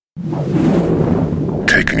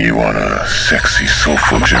Taking you on a sexy,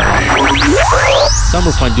 soulful journey.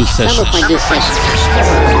 Summer Fondue Sessions.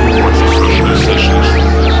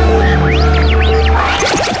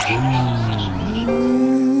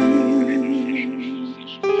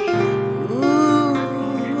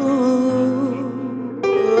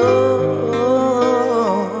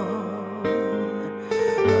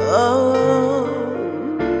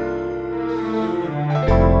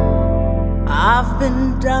 I've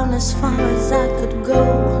been down as far as I could go.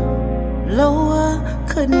 Lower,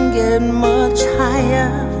 couldn't get much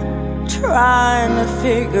higher. Trying to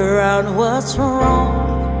figure out what's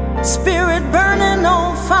wrong. Spirit burning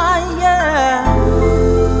on fire.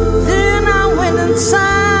 Then I went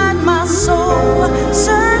inside my soul,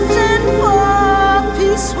 searching for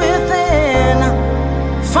peace within.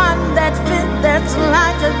 Find that fit that's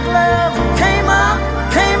like a glove. Came out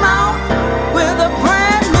with a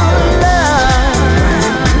brand new love.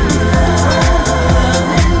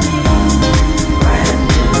 Brand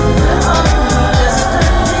new love.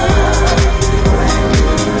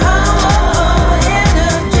 Powerful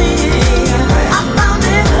energy. I found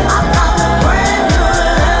it. Brand new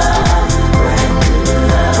love.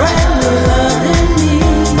 Brand new love in me.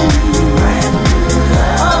 Brand new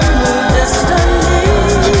love. Destiny.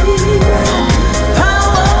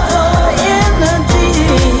 Powerful energy.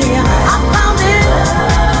 I found it.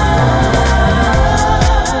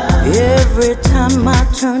 Every time I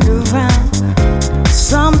turned around,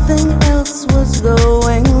 something else was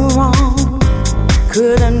going wrong.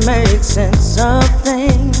 Couldn't make sense of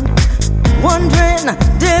things. Wondering,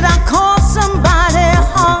 did I cause somebody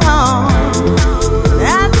harm?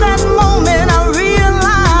 At that moment I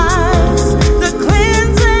realized the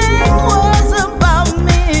cleansing was about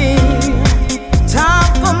me.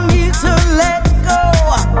 Time for me to let go,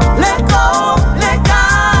 let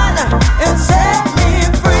God, and set me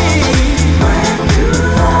free. Brand new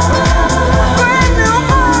love, brand new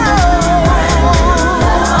heart,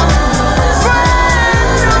 brand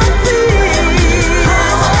new peace.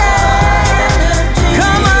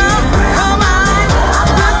 Come on, I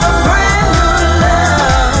got the brand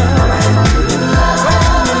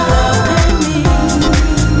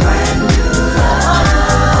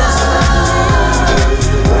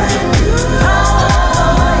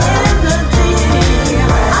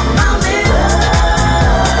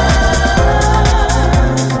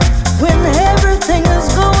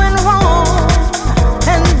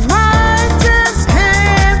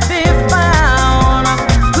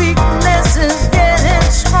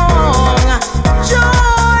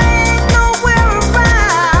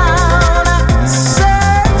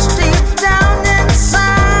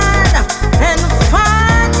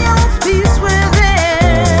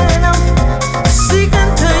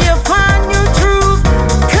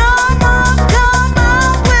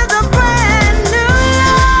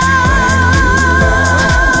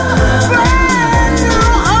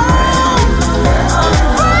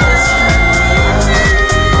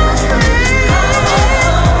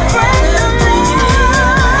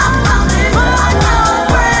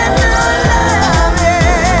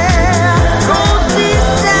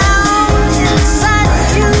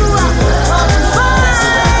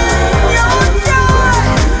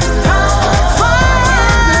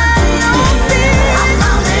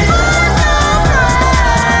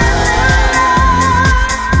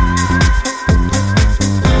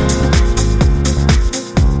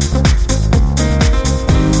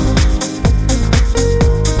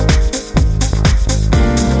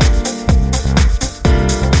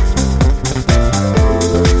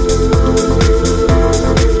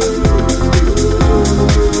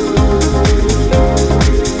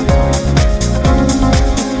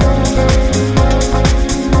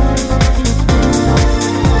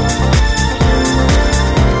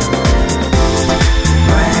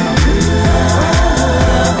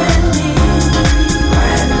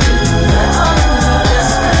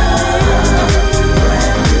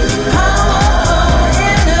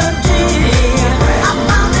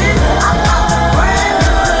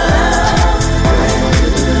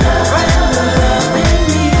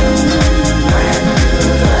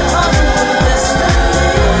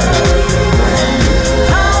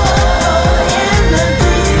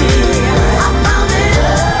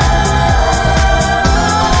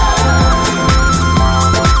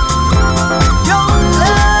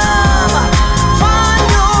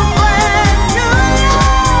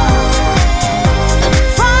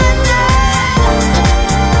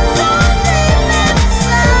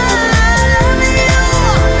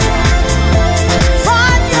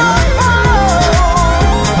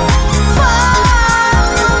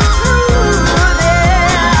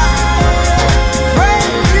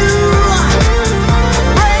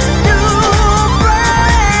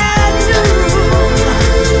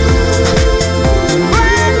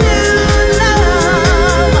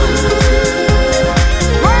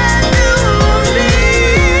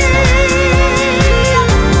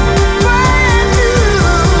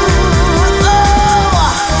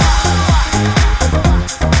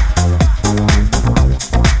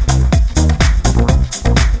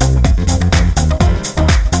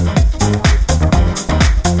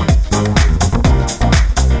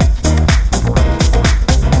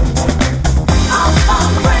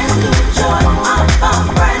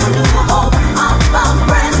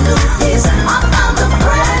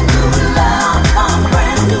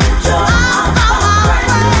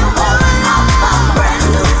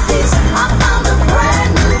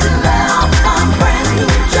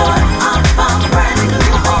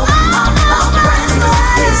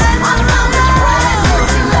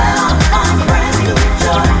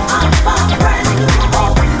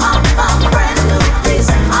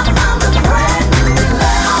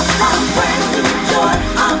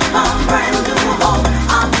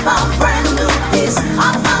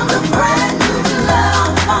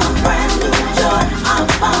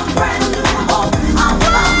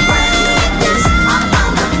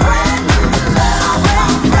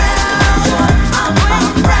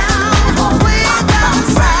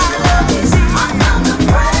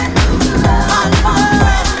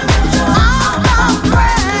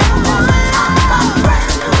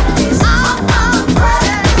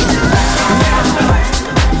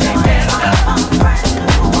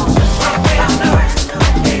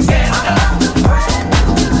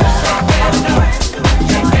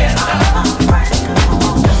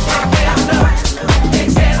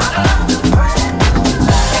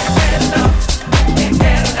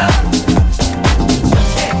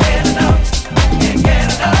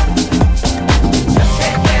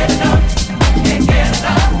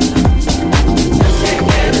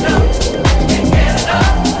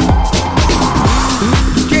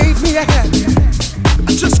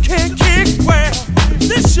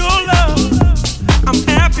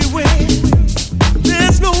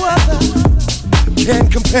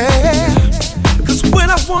compare. 'Cause when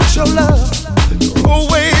I want your love, you're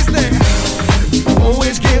always there.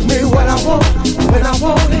 Always give me what I want when I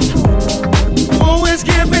want it. Always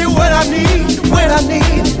give me what I need when I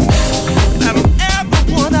need it. And I don't ever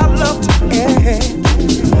want our love to end.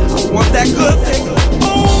 I want that good thing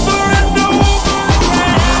over and over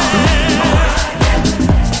again.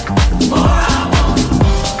 More I want,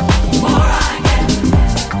 more I get.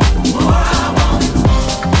 More I want,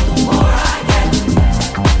 more I get.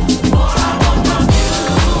 More I want from you,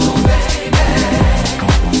 baby.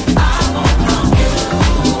 I want from you,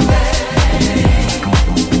 baby.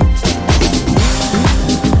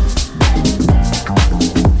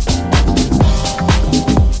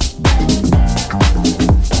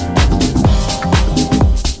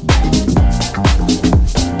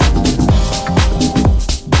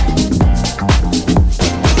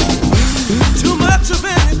 Too much of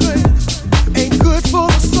anything ain't good for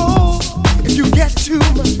the soul. If you get too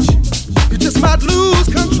much, you just might lose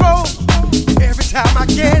control. Every time I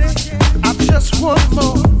get it, I just want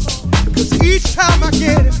more. 'Cause each time I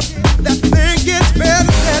get it, that thing gets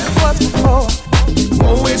better than it was before.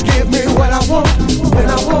 Always give me what I want when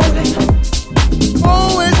I want it.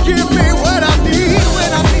 Always give me what I need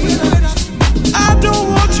when I need it. I don't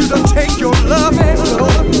want you to take your love and go.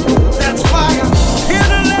 That's why I'm here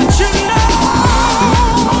to let you know.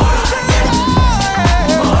 More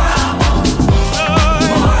I want,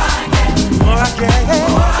 more I get.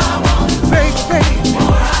 More I want, baby, baby.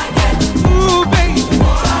 More I get, ooh, baby.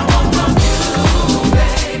 More I want from you,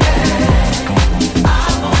 baby. I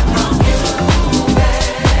want from you, baby.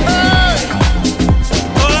 Hey.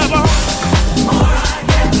 More I want, more I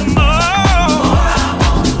get. More I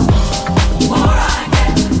want, more I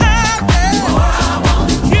get. I get. More I want,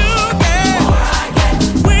 you get. More I get,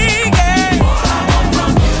 we get. More I want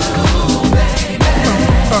from you, baby.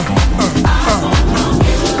 I want from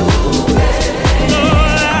you, baby.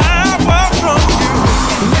 I want from you.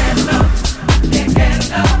 Can't get enough, can't get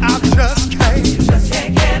enough. I just can't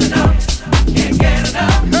get enough, can't get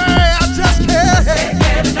enough. Hey, I just can't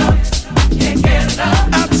get enough, can't get enough.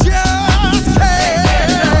 I just can't get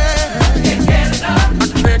enough, I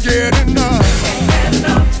can't get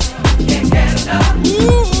enough, can't get enough.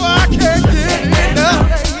 Ooh, I can't get enough,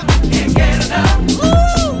 can't get enough.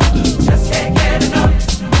 Ooh, just can't get enough,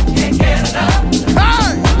 can't get enough.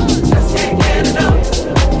 Hey, just can't get enough,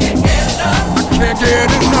 can't get enough. I can't get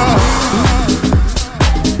enough.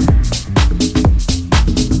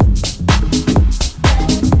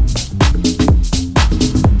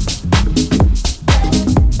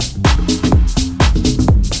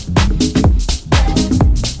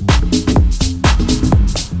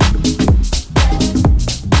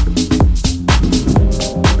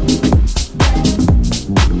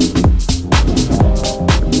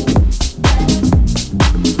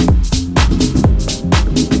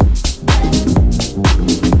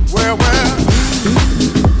 Well,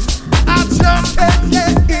 I just can't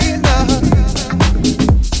get enough.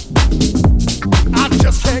 I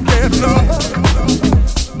just can't get enough.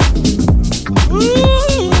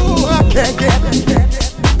 Ooh, I can't get enough.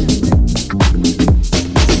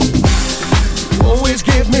 Always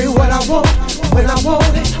give me what I want when I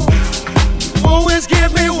want it. Always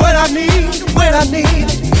give me what I need when I need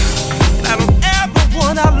it. I don't ever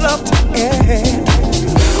want our love to end.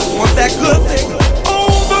 I want that good thing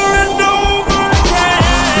over and over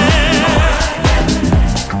again.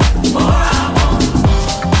 More I want,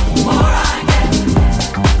 more I get.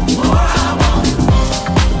 More I want,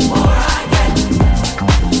 more I get.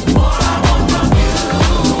 More I want from you,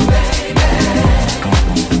 baby.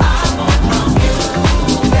 I want from you,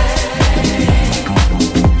 baby.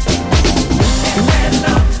 Can't get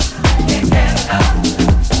enough, can't get enough.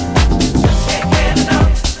 Just can't get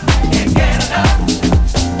enough, can't get enough.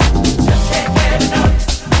 Just can't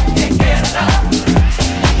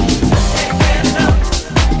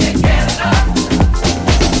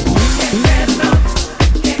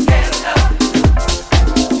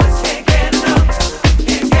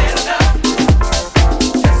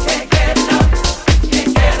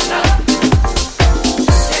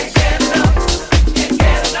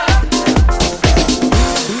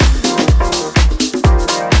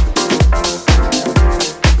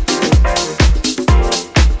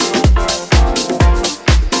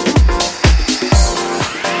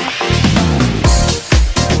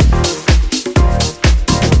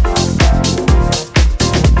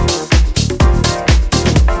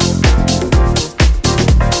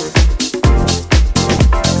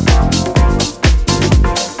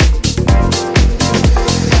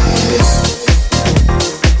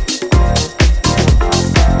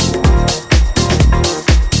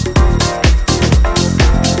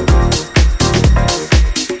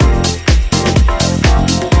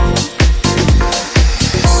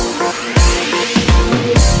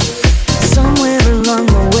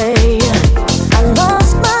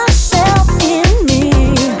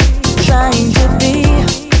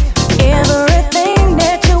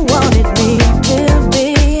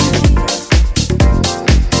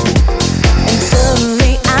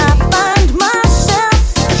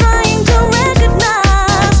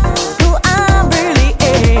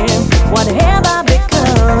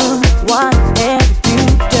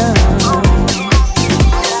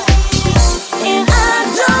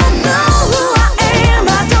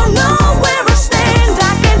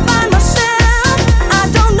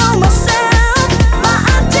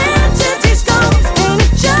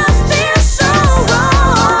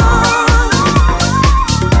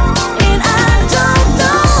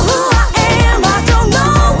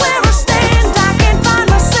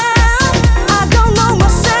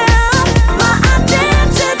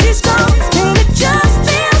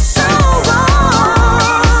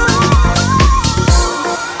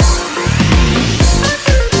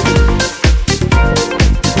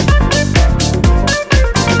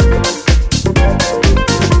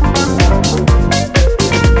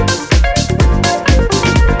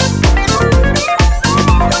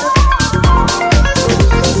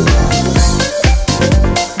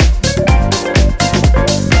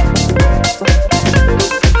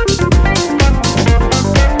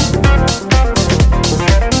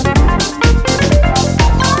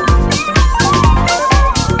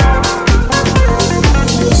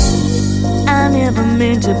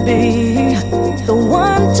me. The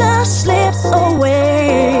one just slipped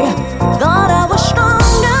away. Thought I was strong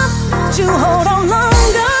enough to hold on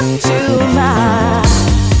longer to my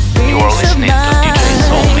You are listening to DJ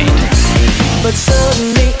Soulmate. But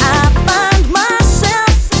suddenly I find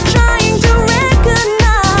myself trying to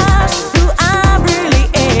recognize who I really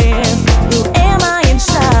am. Who am I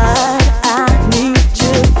inside? I need to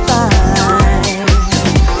find.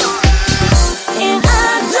 And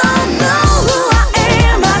I don't know who I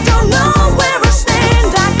am. I don't know where I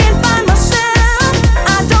stand. I can't find myself.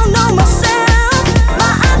 I don't know myself.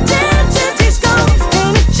 My identity's gone,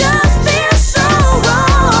 and it just feels so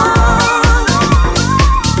wrong.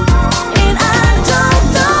 And I don't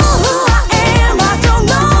know who I am. I don't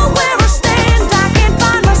know where I stand. I can't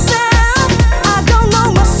find myself. I don't know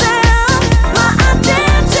myself. My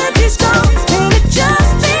identity's gone, and it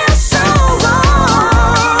just feels so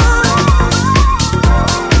wrong.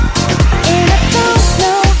 And I don't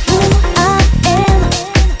know who I am.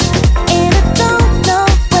 And I don't know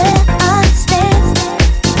where I stand.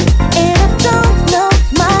 And I don't know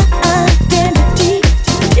my identity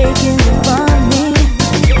taking it from me.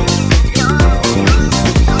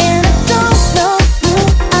 And I don't know who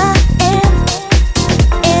I am.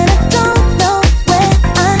 And I don't know where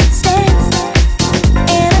I stand.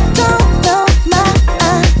 And I don't know my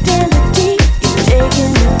identity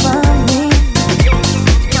taking it from me.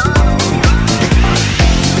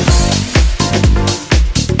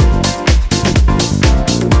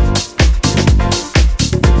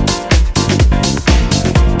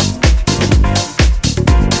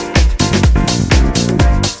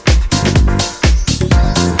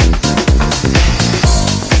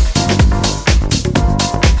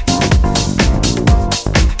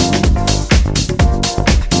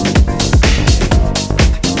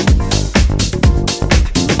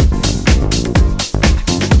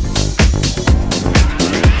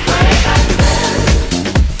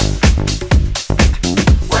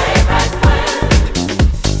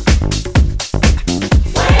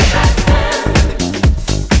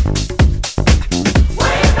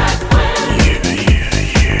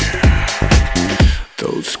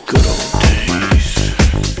 Those good old days.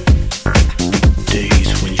 Days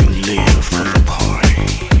when you live for the party.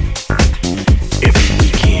 Every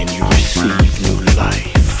weekend you receive new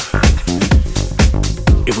life.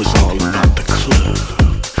 It was all about the club.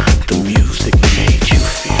 The music made you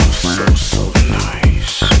feel so, so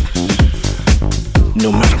nice.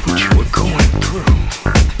 No matter what you were going through,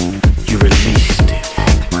 you released it.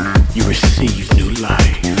 You received new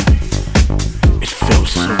life. It felt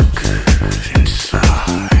so good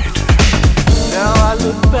inside. Now I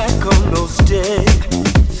look back on those days.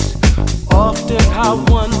 Often I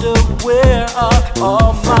wonder, where are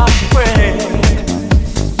all my friends?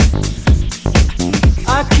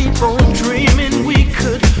 I keep on dreaming we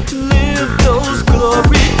could live those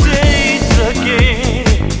glory days again.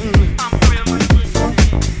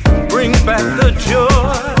 Bring back the joy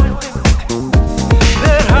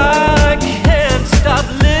that I can't stop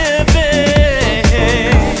living.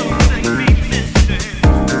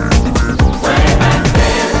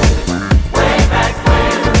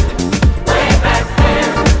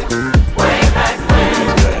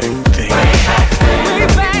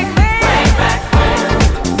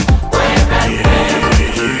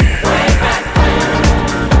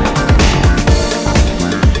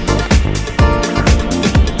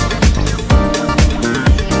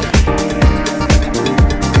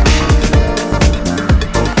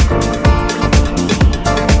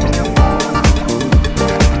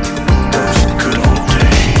 Those good old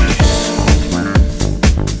days.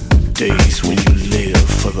 Days when you live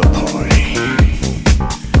for the party.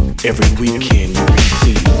 Every weekend you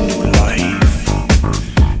receive new life.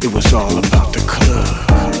 It was all about the club.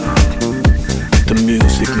 The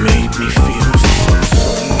music made me feel so,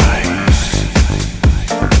 so nice.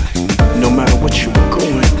 No matter what you were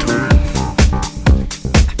going through,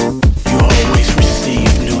 you always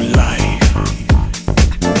received new life.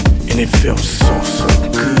 And it felt so, so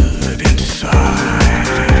good inside.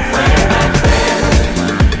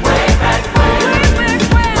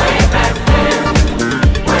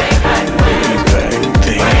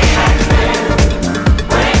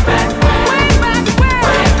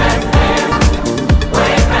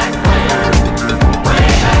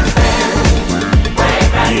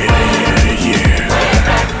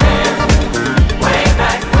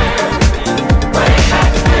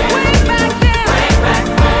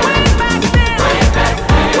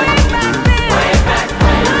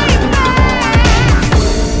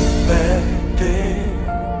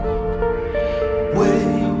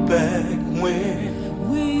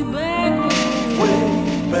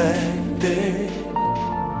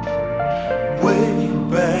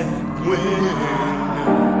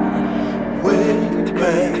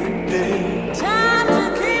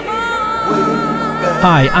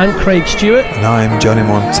 Hi, I'm Craig Stewart. And I'm Johnny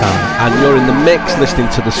Montana. And you're in the mix listening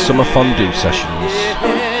to the Summer Fondue Sessions.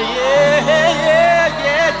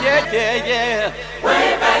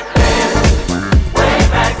 Way back.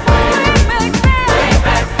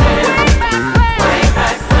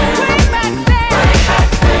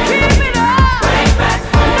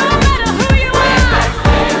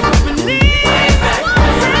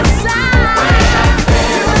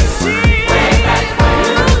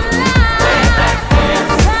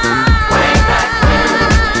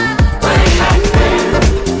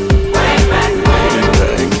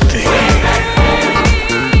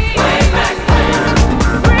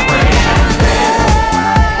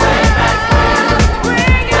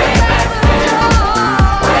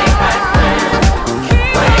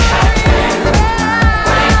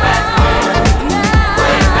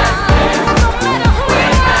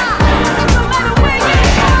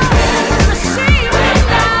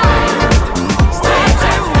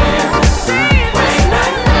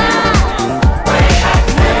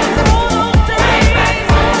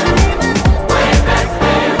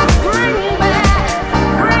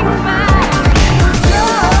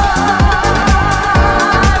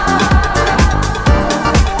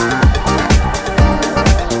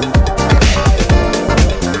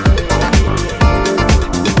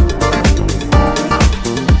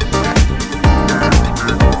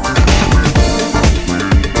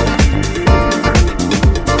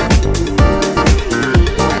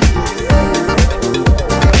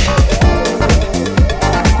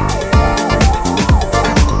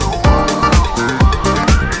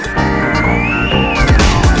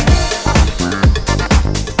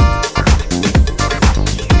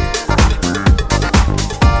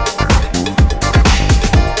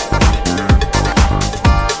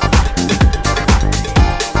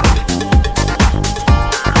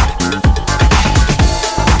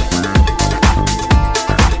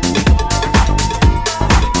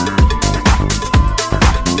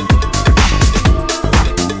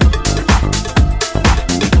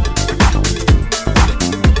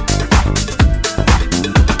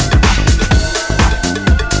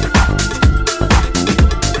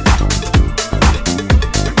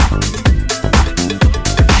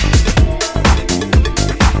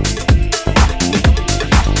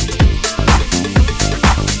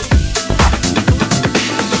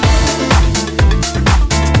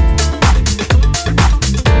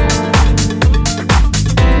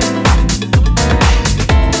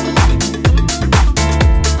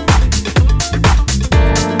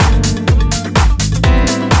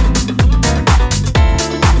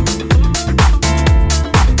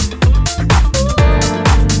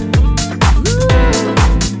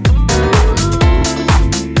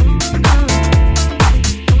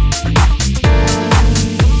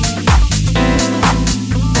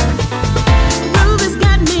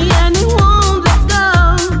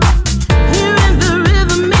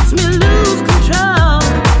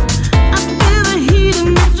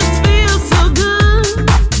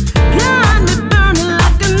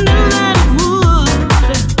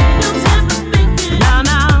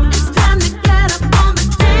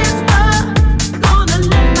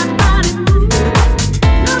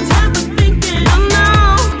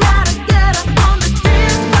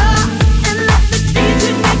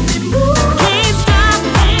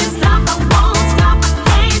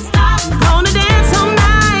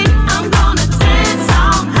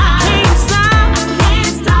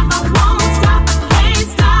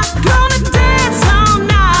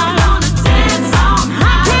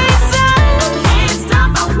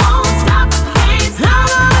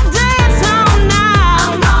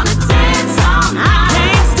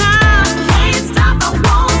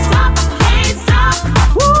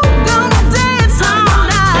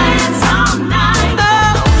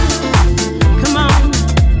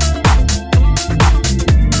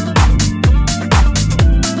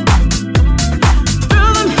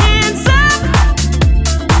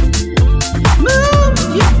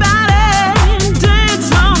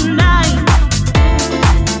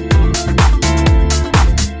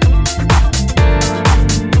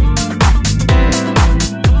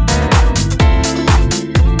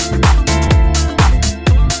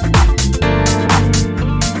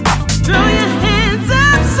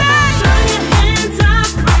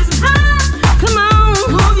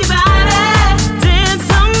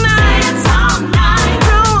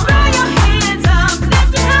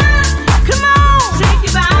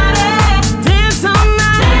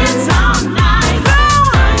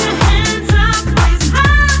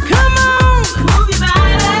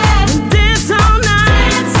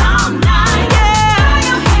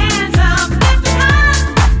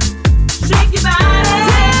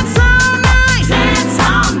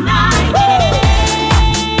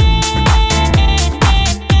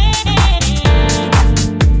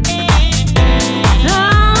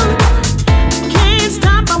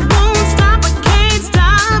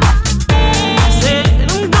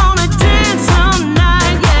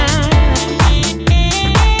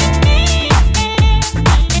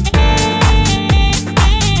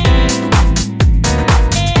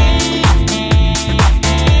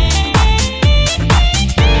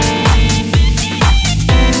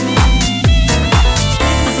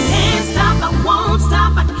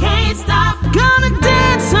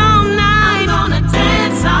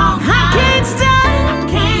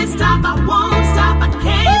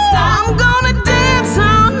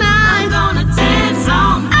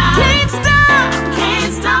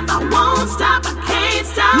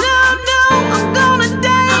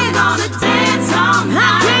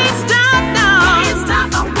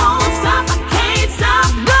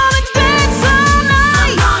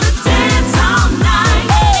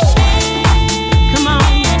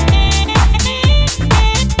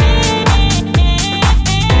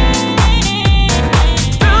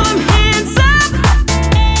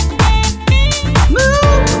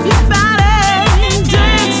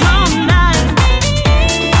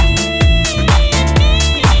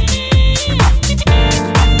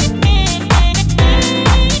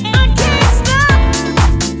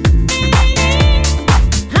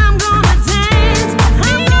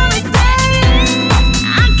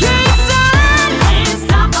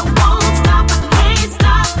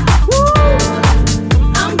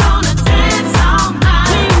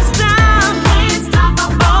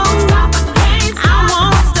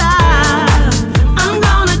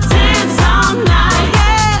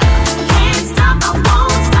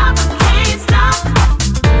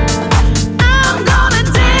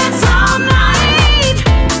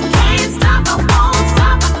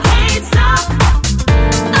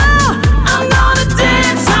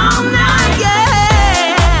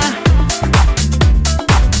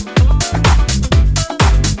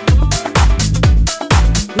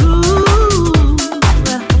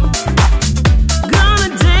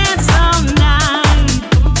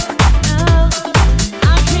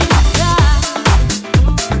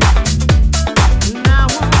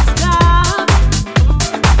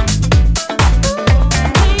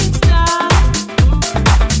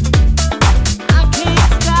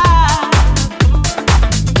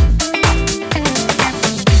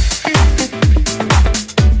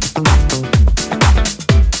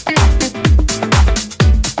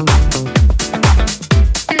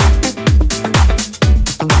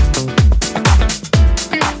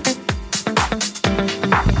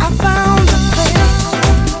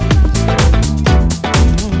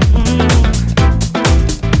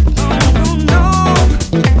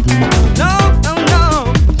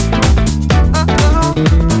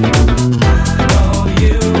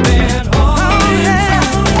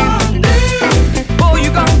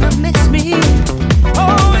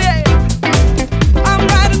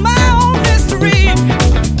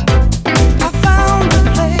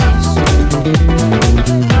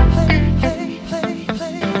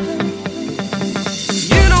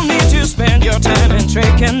 spend your time in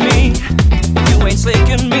tricking me. You ain't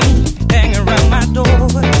slicking me, hang around my door.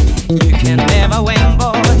 You can never win,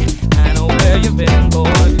 boy. I know where you've been, boy.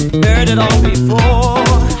 Heard it all before.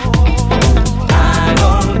 I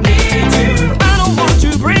don't need you. I don't want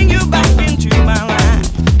to bring you back into my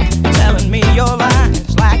life, telling me your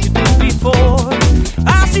lies like you did before.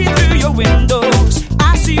 I see through your windows,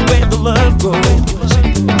 I see where the love goes.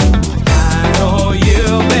 I know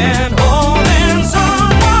you've been holding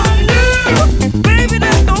someone new. Baby,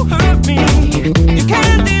 that don't hurt me. You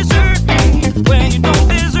can't desert me when you don't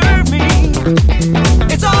deserve me.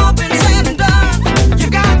 It's all been said and done. You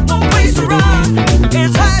got no place to run.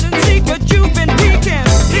 It's hide and seek, but you've been peeking.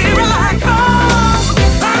 Here I come.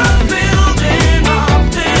 I'm building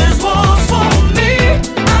up these walls for me.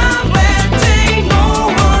 I'm letting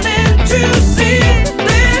no one in to see.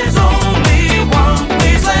 There's only one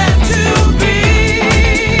place left to be.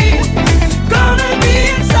 Gonna be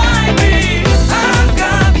inside me. I've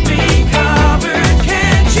got me covered,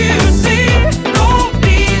 can't you see? Don't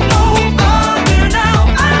need no other now.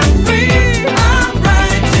 I'm free. I'm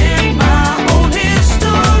writing my own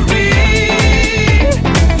history.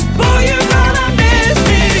 Boy, you're gonna miss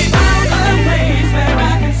me. Found a place where I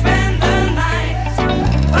can spend the night.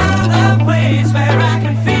 Found a place where I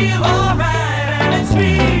can feel alright, and it's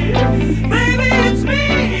me. Baby, it's me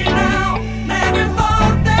now. Never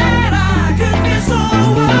thought that I could feel so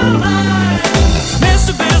alive.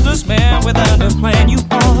 Mr. Businessman, without a plan you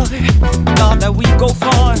are. Thought that we'd go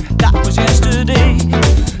far, that was yesterday.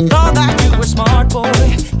 Thought that you were smart, boy.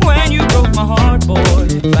 When you broke my heart, boy,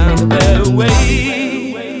 found a better way.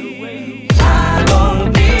 I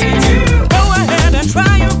don't need you. Go ahead and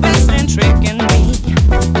try your best in tricking me.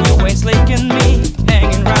 You ain't slicking me,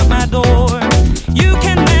 hanging round my door. You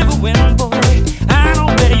can never win, boy. I know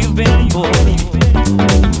where you've been, boy.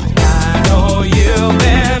 I know you've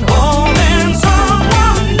been holding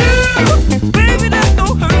someone new. Baby, that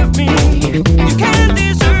don't hurt me. You can't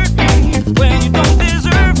desert me when you don't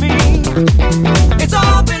deserve me. It's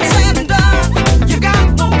all been said and done. You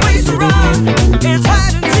got no place to run. It's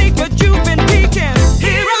hide and seek, but you've been peeking.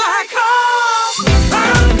 Here I come.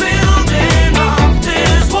 I'm building up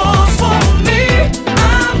these walls for me.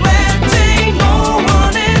 I'm letting no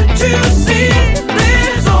one in to see.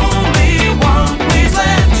 There's only one place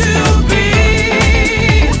left to be.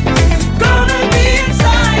 Gonna be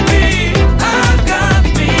inside me. I've got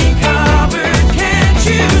me covered, can't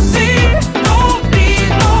you see? Don't need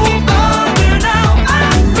no other now.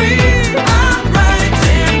 I'm free. I'm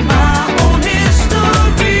writing my own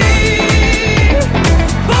history.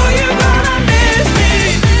 Boy, you're gonna miss me.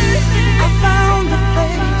 I found a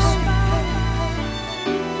place.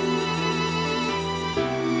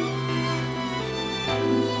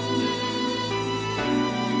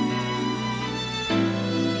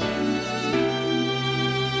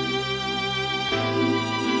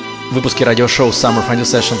 Выпуски радиошоу Summer Fondue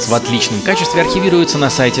Sessions в отличном качестве архивируются на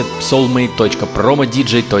сайте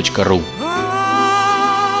soulmate.promodj.ru.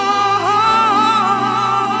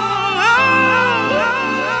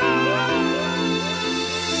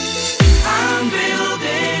 I'm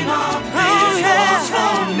building up these walls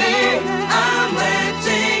for me. I'm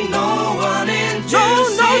letting no one in to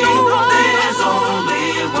see. There's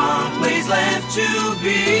only one place left to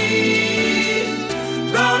be.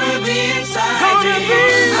 Gonna be inside me.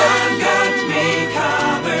 I've got me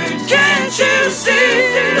covered. Can't you see?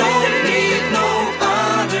 Don't need no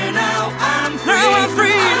other now. I'm free. Now I'm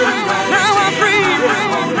free. Now I'm free. My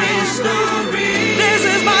own history. This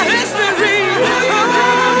is my history.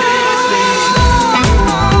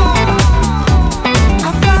 I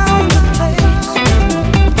found a place.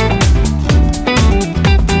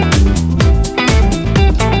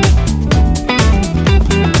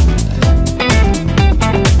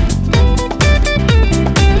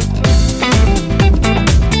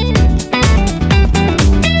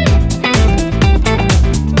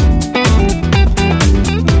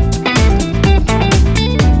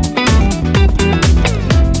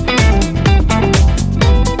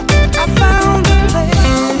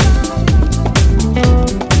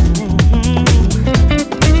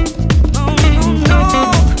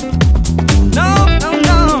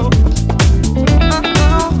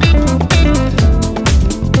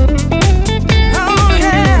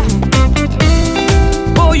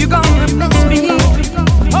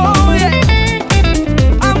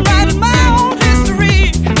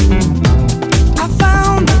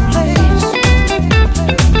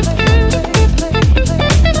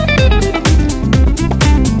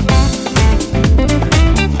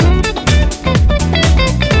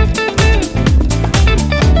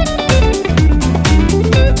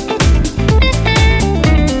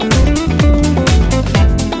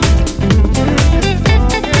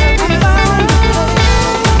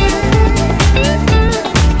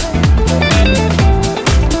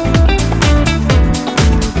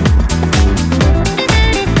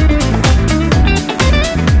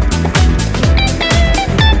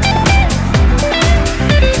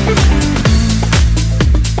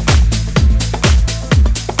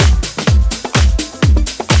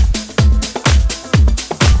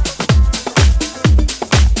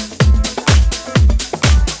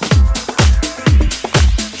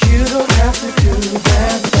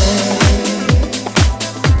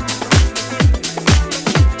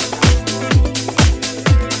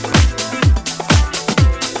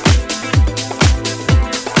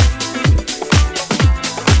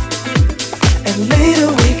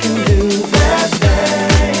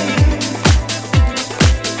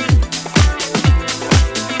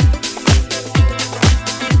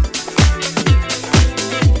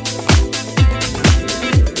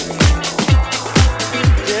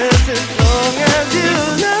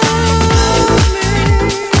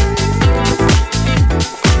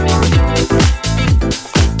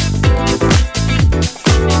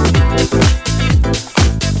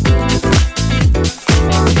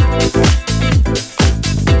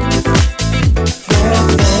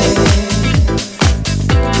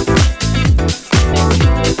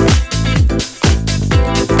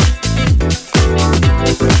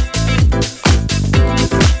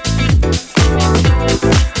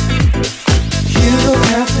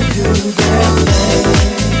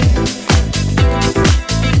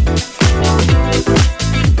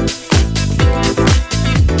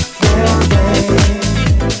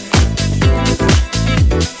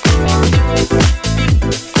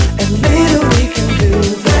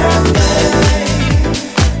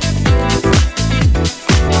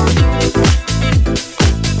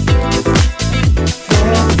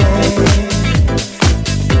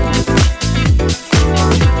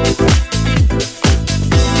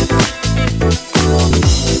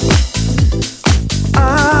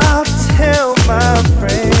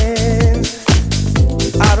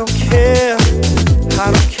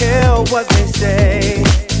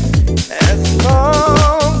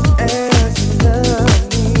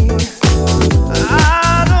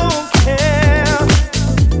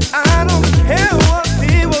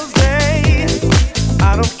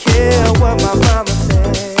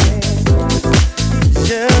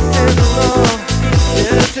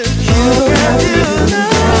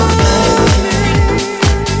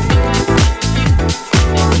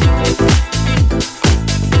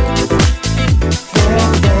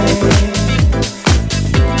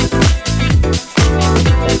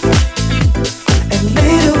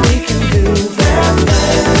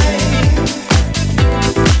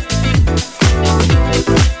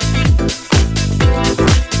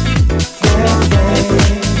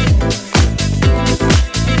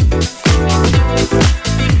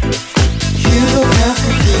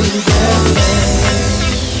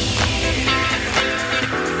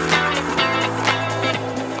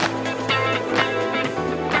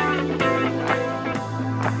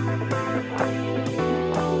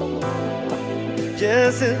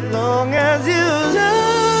 just as long as you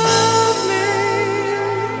love me.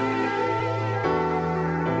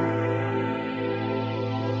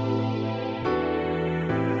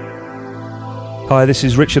 Hi, this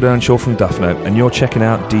is Richard Earnshaw from Duffno, and you're checking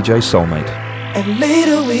out DJ Soulmate. And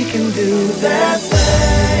later we can do that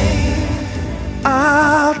thing.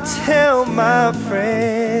 I'll tell my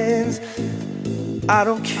friends. I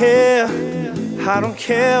don't care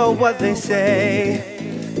what they say.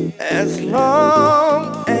 As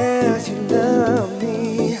long as you love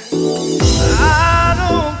me.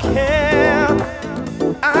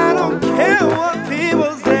 I don't care what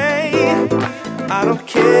people say. I don't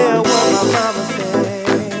care what my mama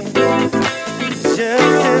says.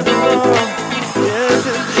 Just as long as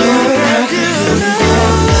you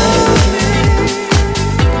love me.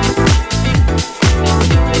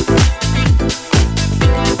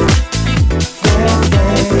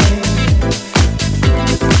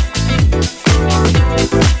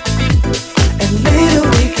 And later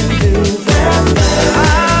we can do that. I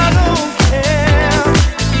don't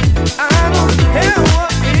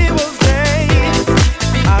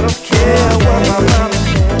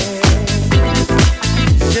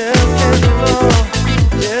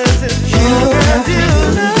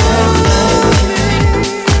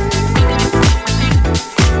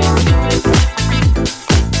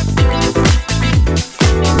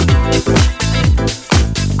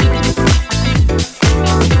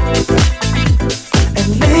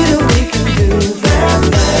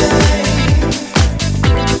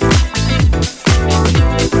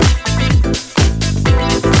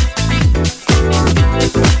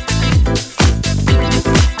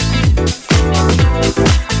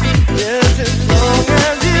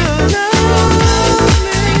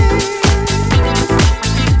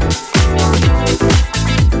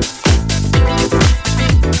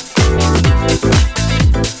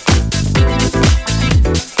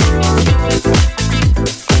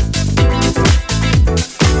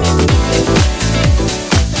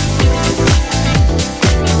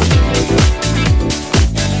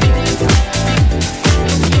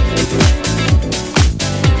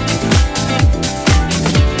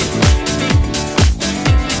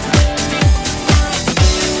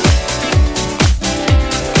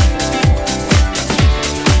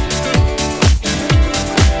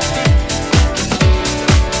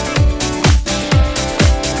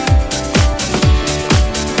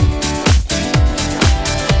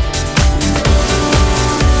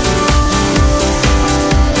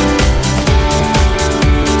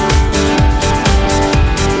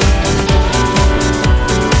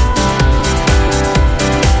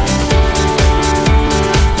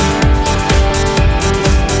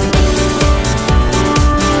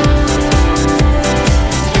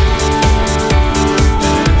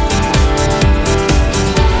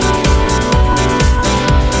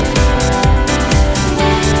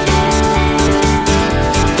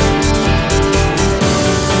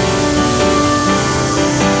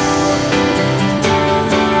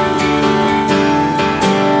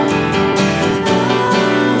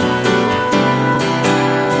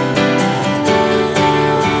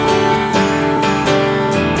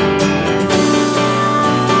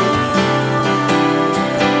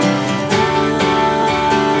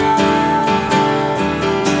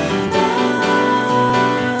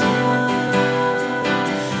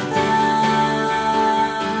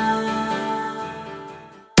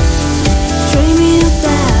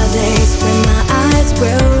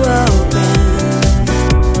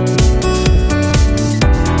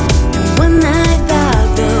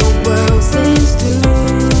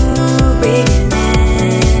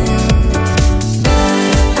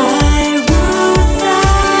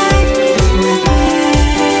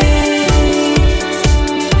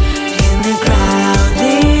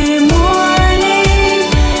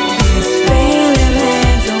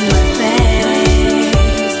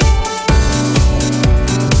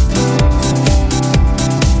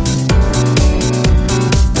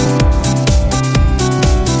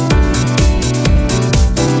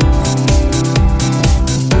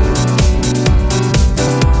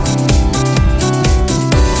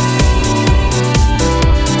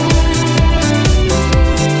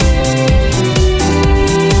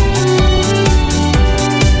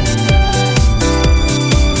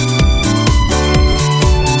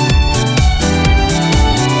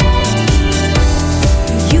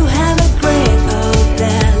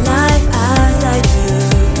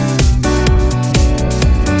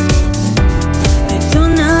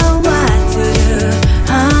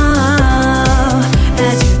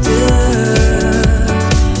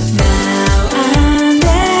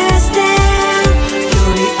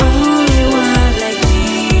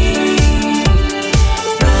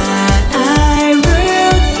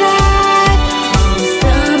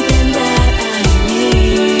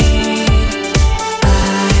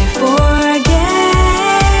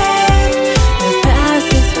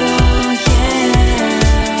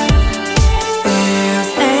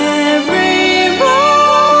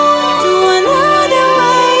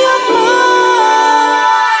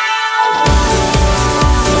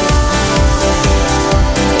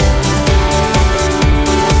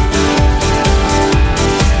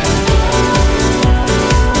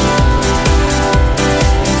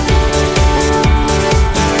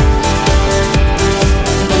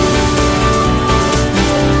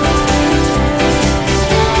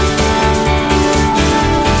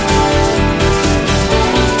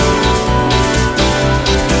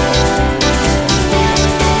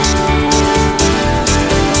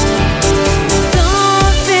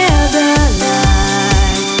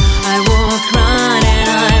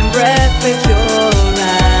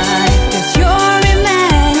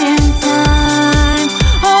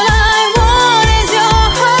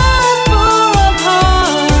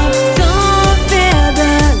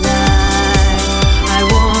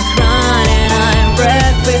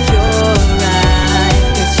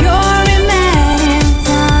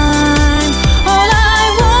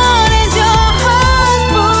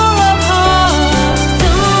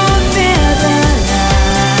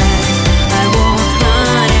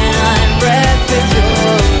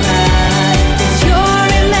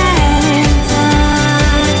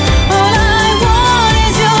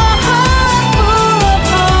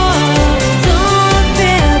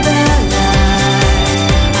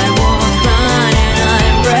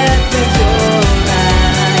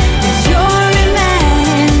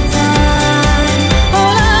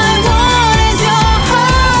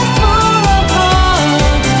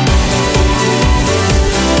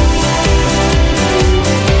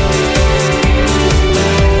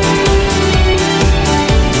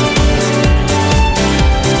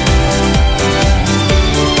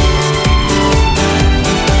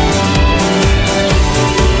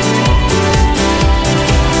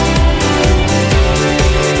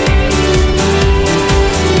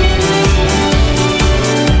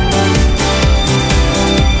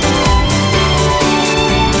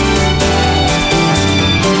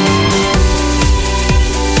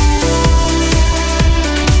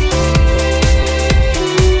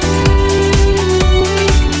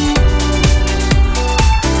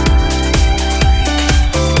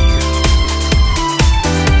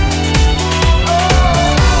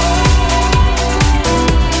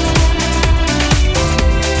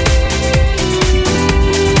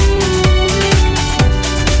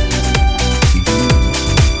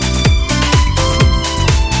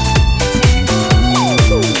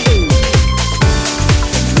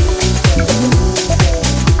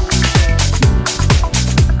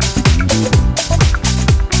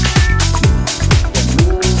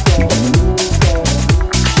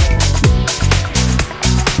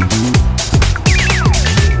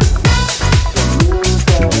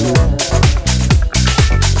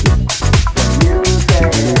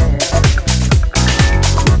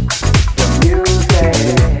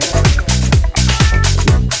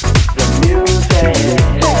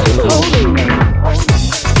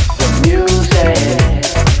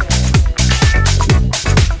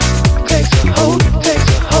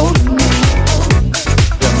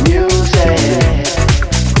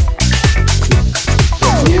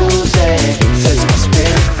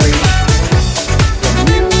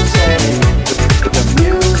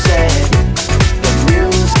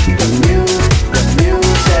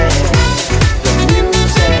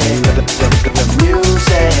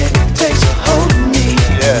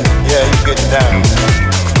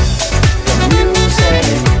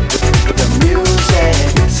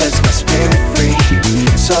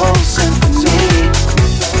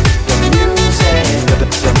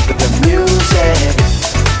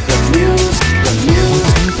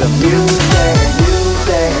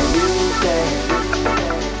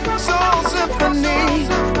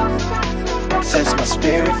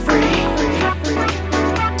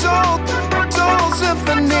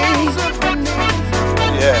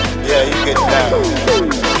Yeah, you get down.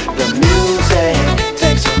 The music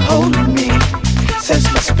takes a hold of me, sets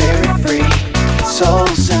my spirit free. Soul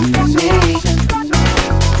symphony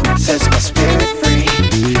sets my spirit free,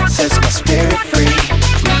 sets my spirit free,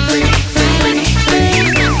 free, free, free,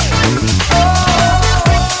 free.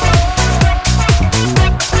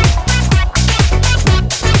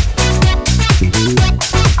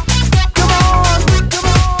 Come on, come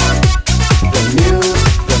on. The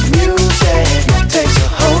music takes a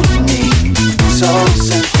hold of me. Soul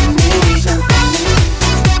symphony,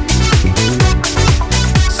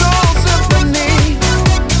 soul symphony.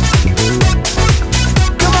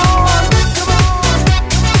 Come on, come on.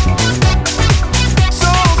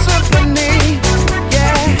 Soul symphony,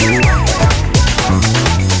 yeah.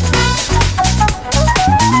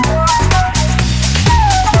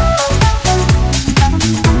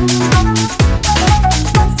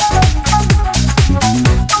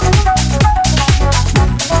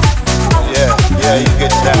 Yeah, you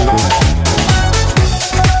get down.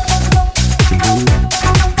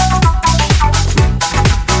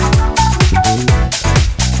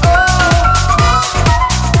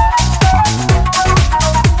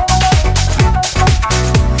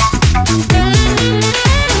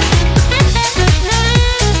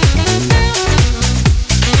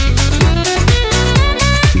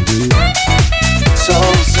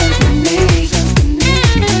 Soul symphony,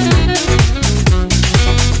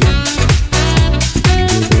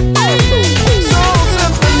 soul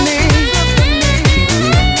symphony.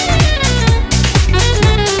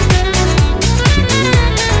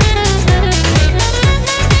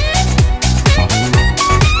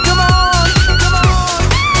 Come on, come on.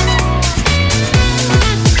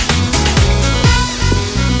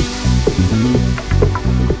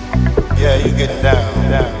 Yeah, you get down,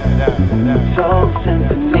 down, down, down. Soul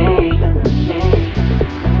symphony.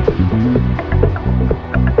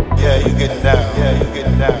 Yeah, you get down. Yeah, you get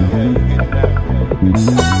down. Yeah, you get down.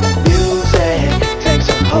 Music takes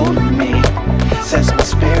a hold of me, sets my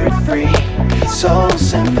spirit free. Soul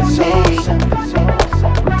symphony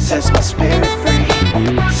sets my spirit free,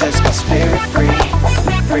 sets my spirit free,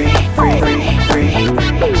 free, free, free,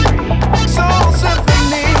 free, free. Soul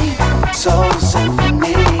symphony, soul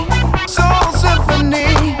symphony, soul symphony,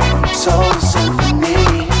 soul symphony,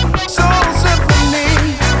 soul symphony,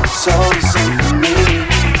 soul symphony,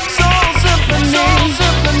 soul symphony,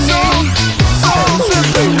 soul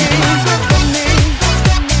symphony, symphony.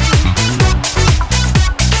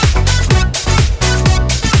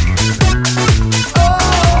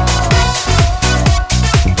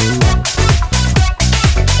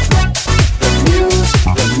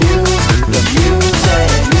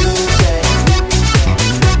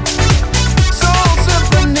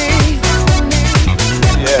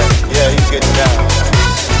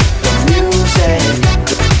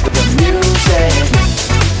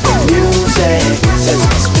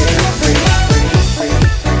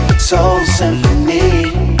 Soul symphony,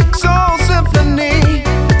 soul symphony,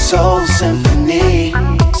 soul symphony,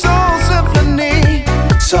 soul symphony,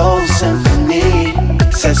 soul symphony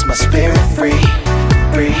sets my spirit free,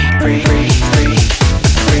 free, free, free, free,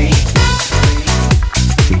 free.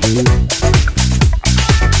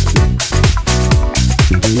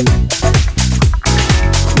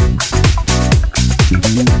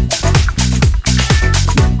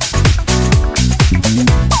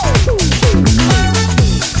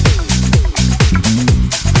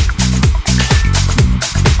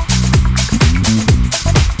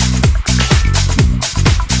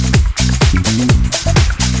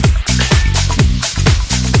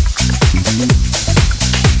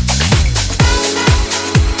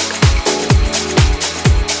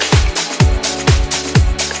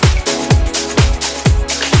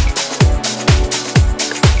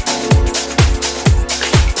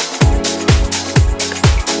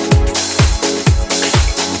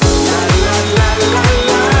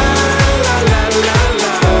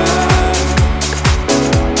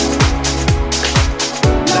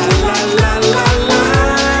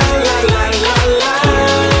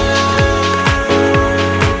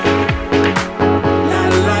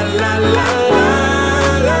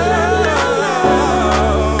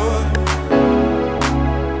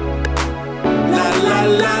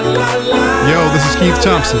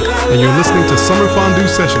 Thompson, and you're listening to Summer Fondue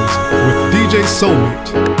Sessions with DJ Soulmate.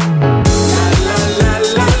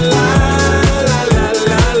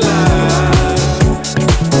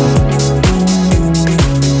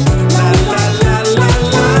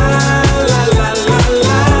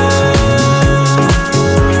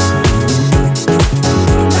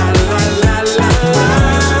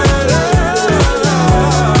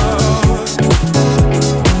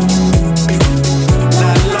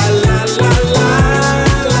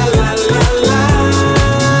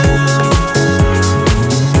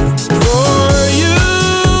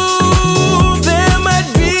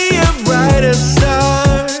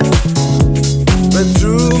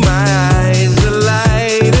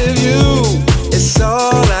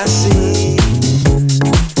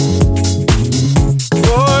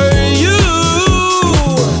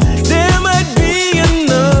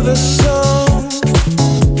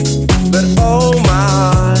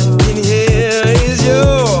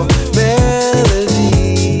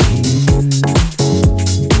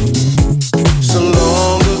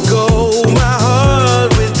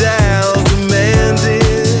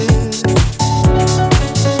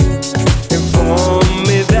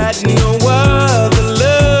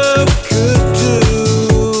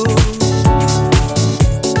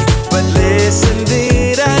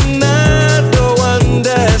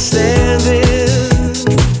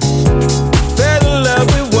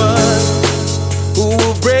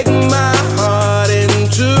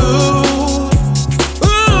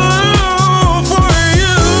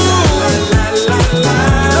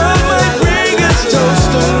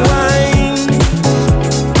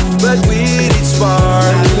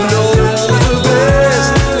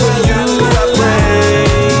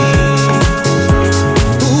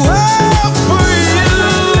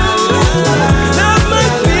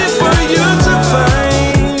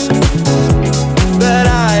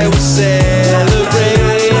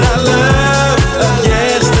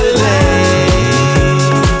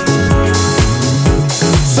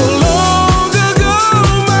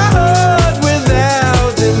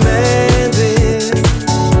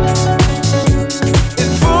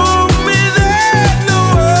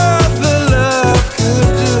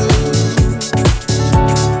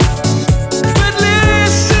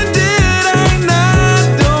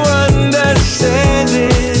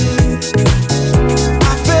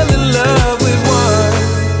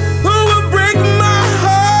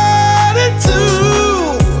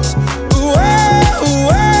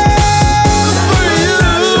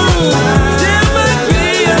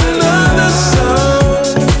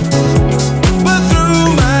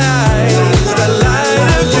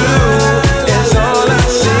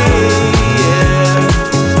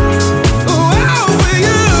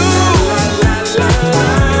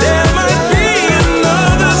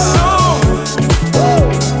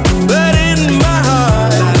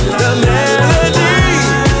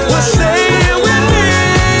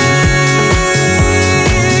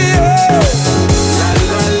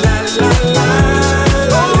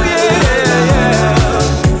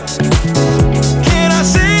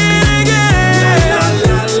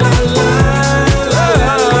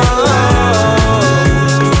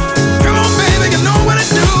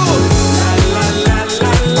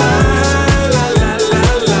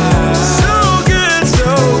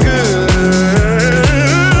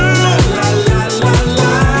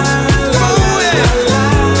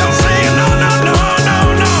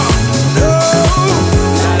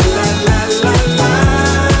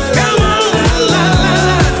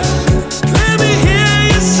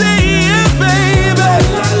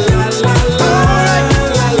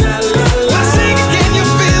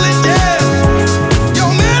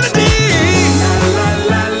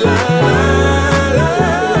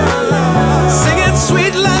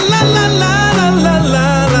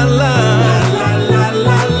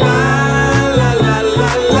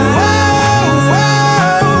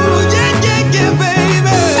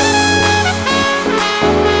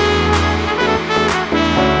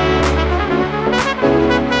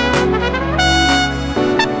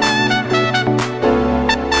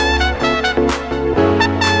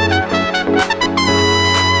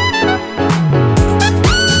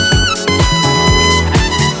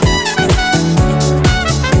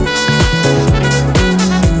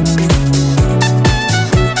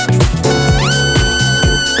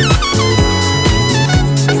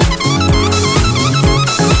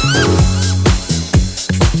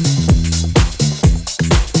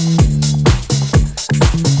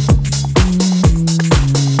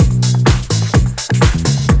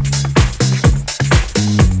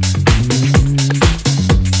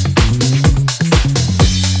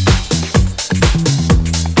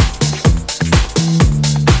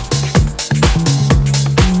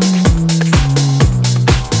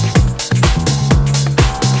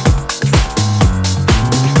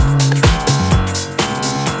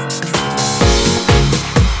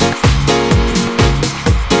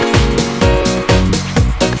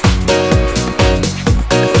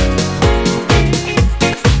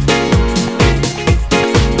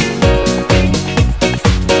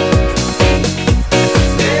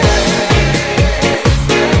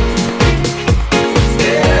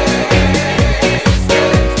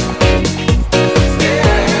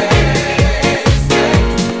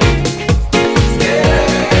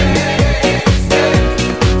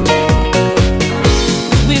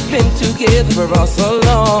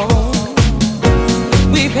 along.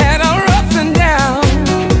 We've had our ups and downs.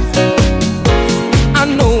 I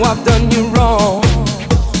know I've done you wrong.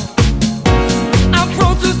 I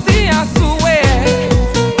promise to see, I swear,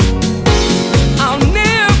 I'll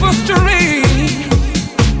never stray.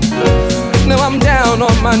 Now I'm down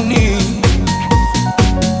on my knees.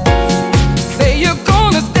 Say you're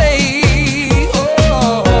gonna stay.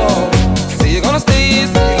 Oh, say you're gonna stay.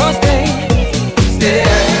 Say you're gonna stay. Stay.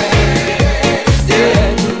 Stay.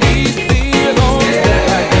 Please say you're gonna stay.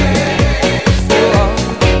 Oh,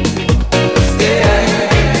 stay.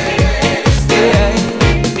 Stay.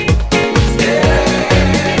 Stay.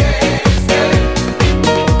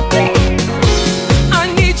 I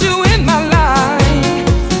need you in my life.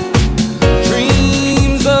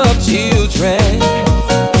 Dreams of children.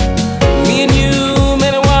 Me and you,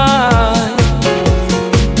 man and wife.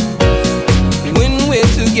 When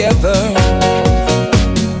we're together,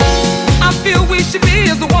 I feel we should be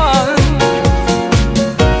as one.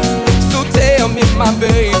 So tell me, my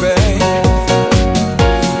baby,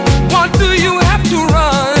 what do you have to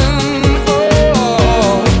run?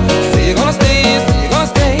 Oh, say you're gonna stay, say you're gonna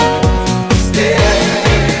stay. Stay,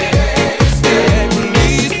 stay,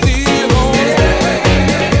 please say you're gonna stay.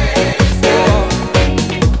 Oh,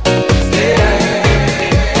 stay,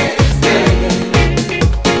 stay,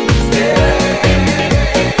 stay.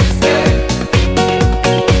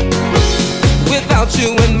 Without you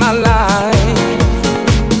in my life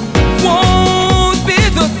won't be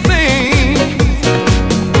the same.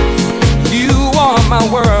 You are my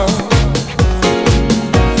world.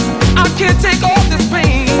 I can't take all this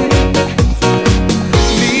pain.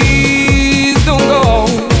 Please don't go.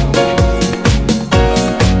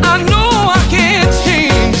 I know I can't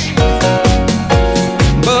change,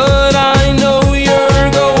 but I know you're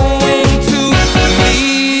going to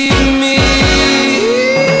leave me.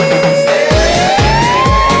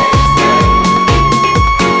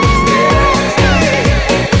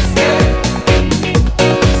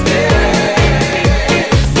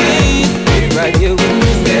 Please stay right here with me.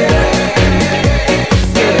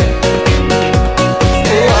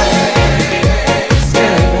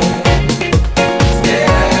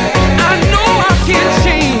 I know I can't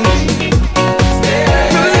change.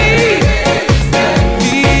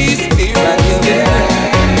 Please stay right here with me.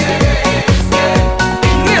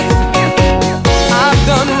 Listen, I've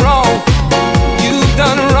done wrong, you've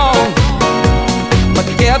done wrong, but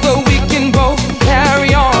together we can both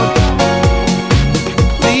carry on.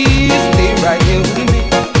 Please stay right here with me.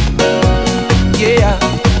 Yeah,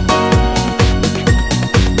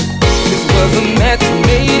 this was a match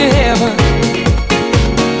made in heaven.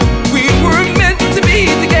 We were meant to be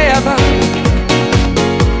together.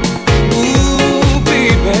 Ooh,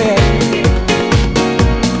 baby,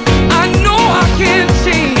 I know I can't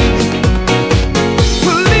change.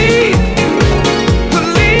 Please,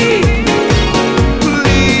 please,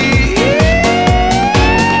 please.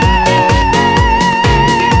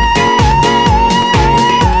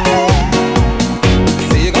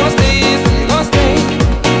 Say you're gonna stay, say you're gonna stay.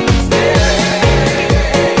 Stay,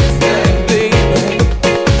 stay, baby.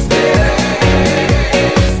 Stay,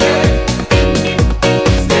 stay, stay,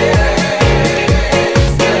 stay.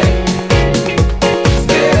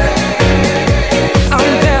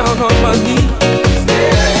 I'm down on my knees.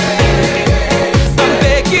 I'm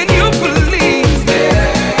begging you, please.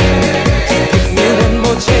 Just give me one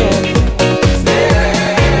more chance.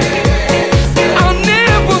 I'll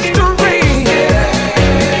never stray.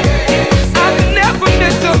 I've never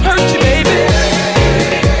meant to hurt you, baby.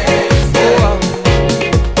 Oh,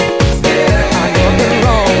 I know you're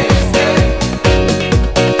wrong.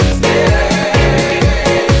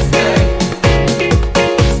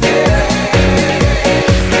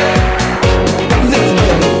 Listen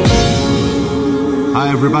to me. Hi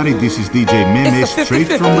everybody, this is DJ Meme straight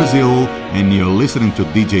from Brazil, and you're listening to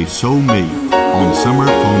DJ Soulmate on Summer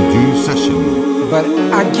Fondue Session. But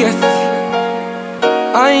I guess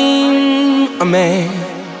I'm a man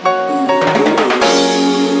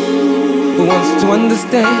who wants to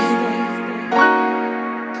understand.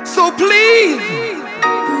 So please,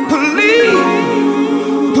 please,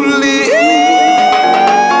 please.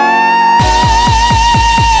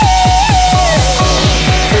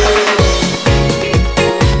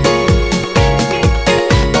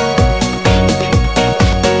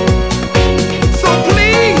 So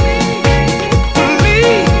please,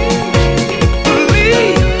 please,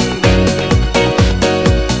 please.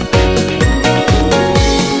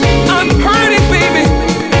 I'm hurting, baby.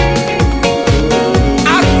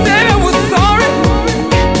 I said I was sorry.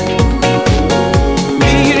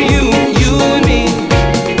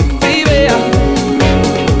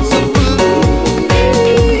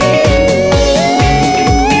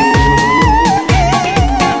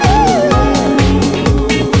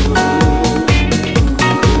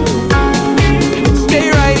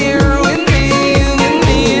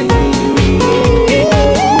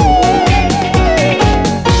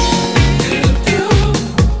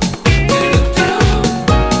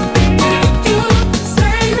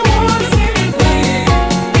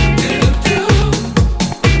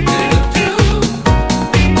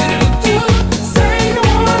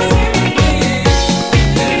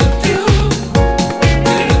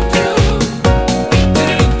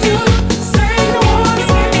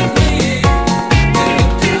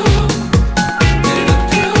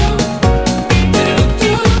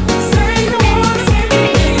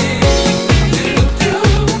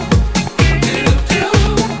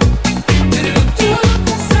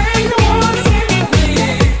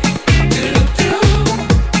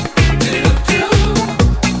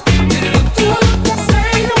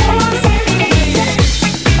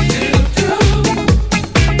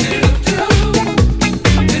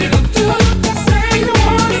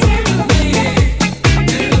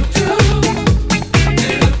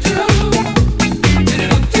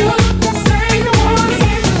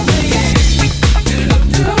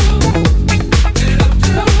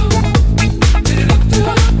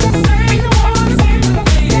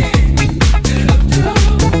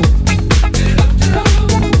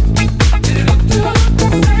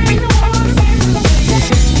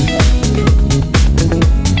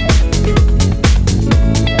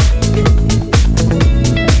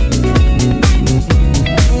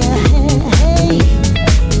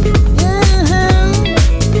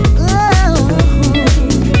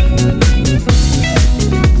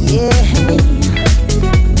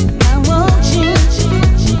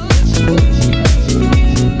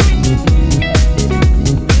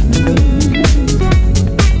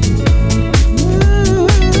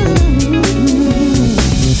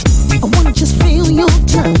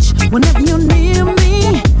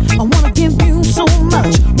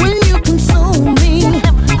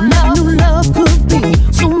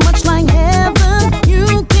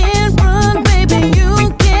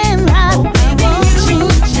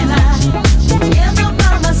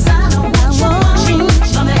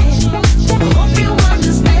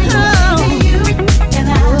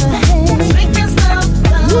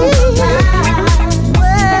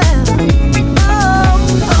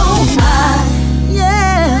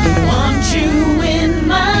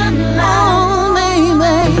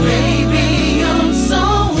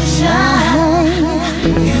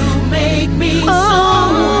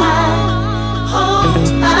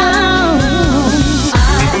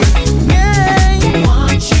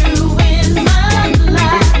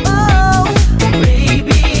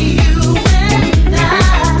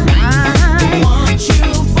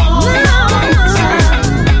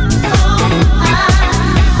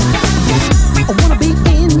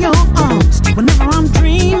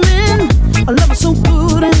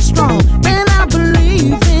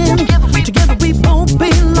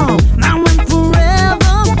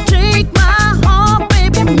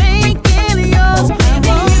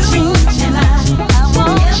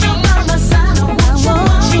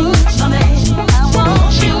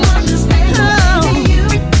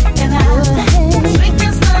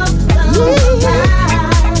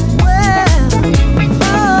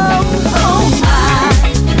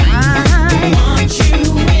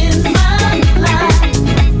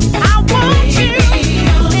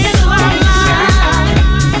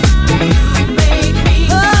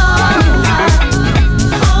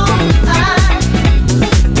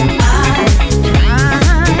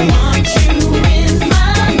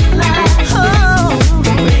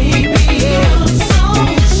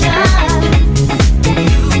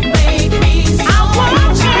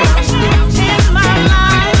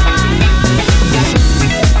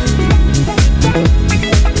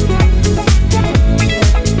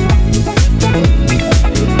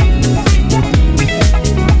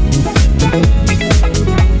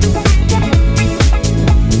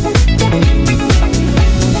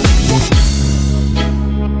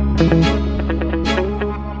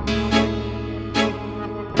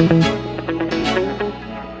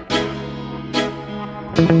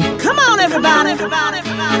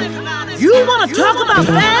 You wanna talk about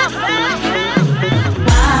that?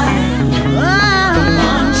 I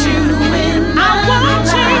want you in my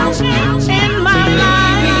life. In my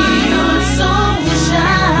life. Baby, you're so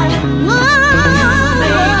shy. You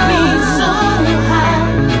make me so high.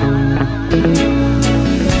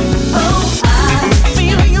 Oh, I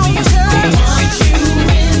feel your touch. Want you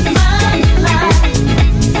in my life.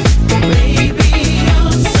 Baby,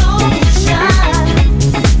 you're so shy.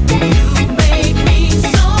 You make me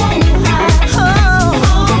so high. Oh,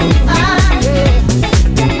 I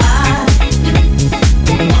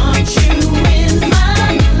want you in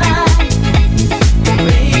my life.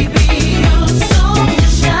 Baby, you're so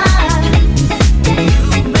shy. You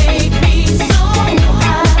make me so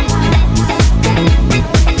high.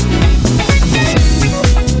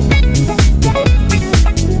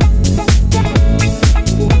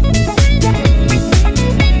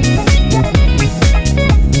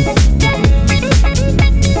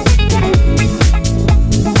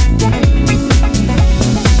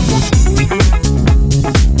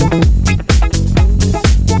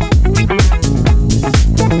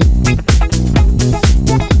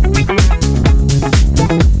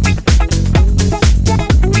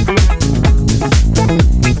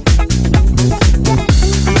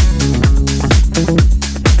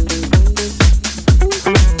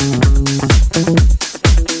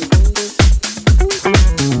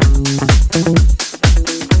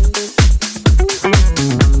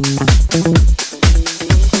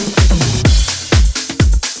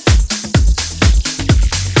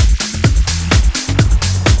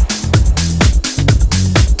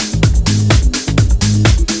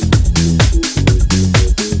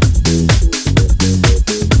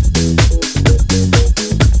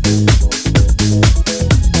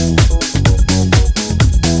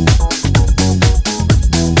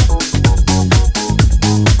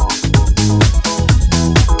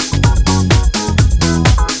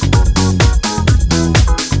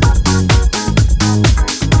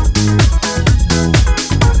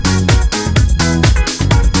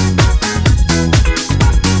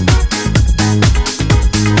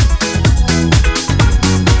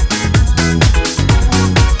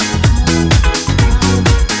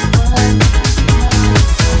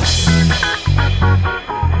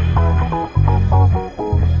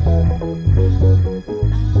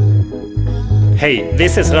 Hey,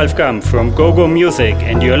 this is Ralf Gamm from GoGo Music,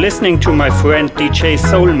 and you're listening to my friend DJ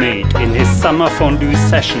Soulmate in his Summer Fondue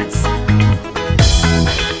sessions.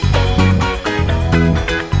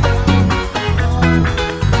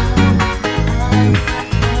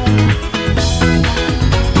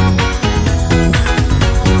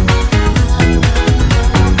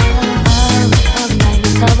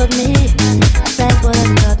 Covered me, I said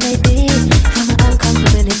whatever God may be, from my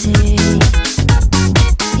uncomfortability.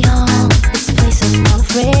 Young, this place is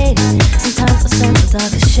unafraid. Sometimes I sense a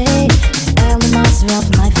darker shade, and the monster of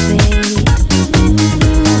my fate.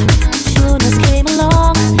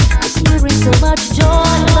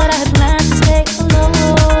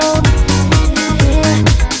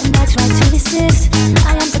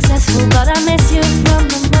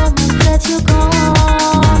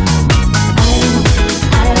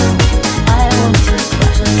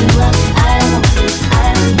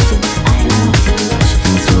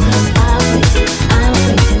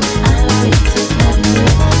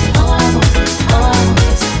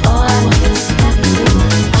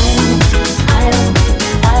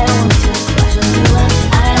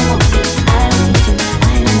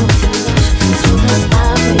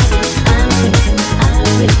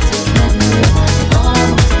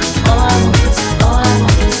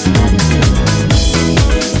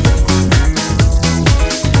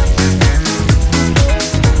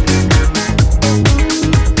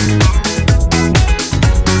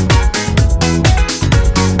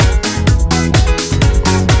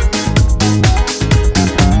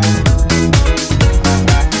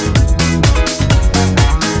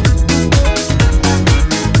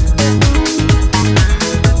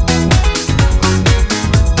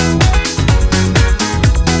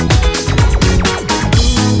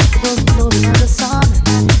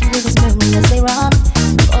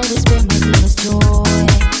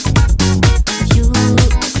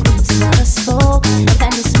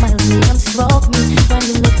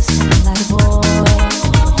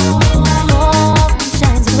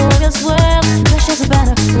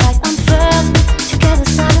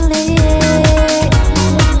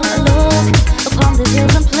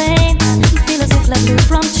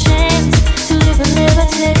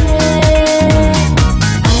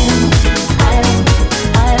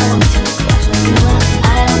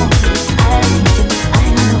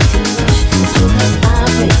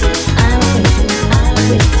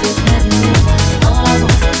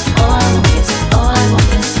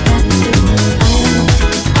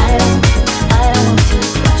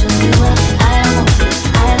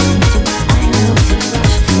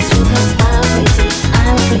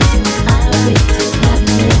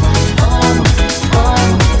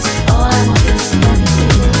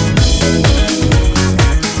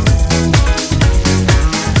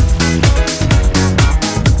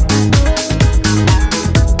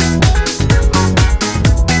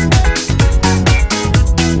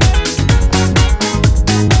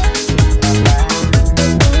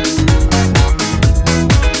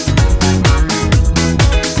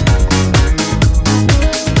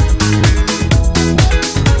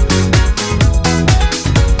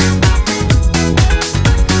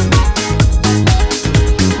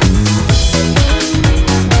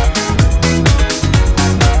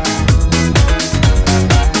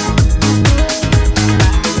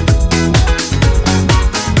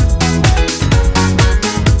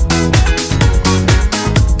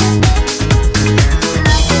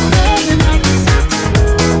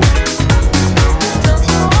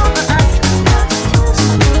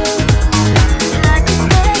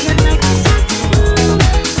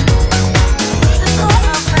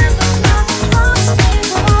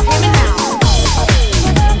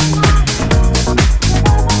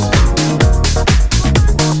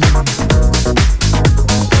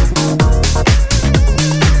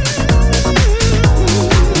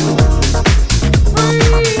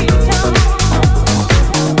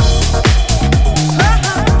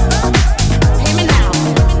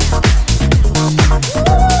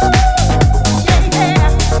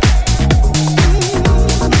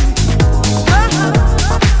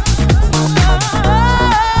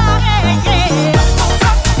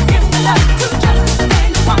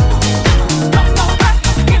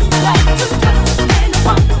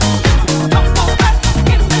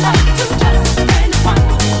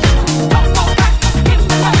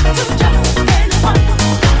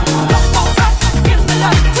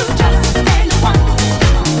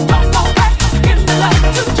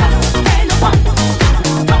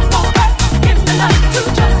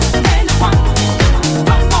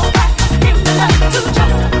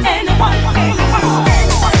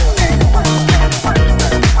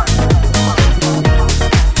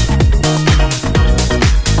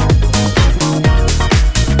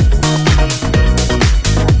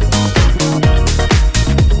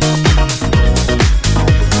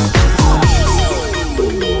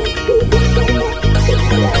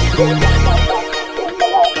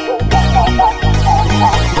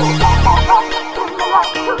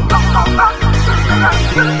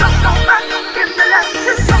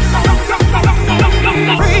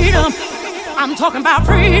 I'm talking about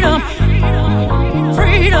freedom.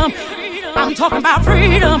 Freedom. I'm talking about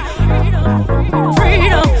freedom.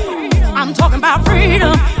 Freedom. I'm talking about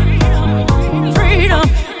freedom. Freedom.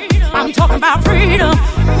 I'm talking about freedom.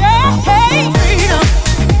 Yeah, hey, freedom.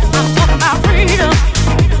 I'm talking about freedom.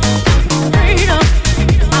 Freedom.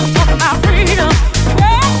 I'm talking about freedom.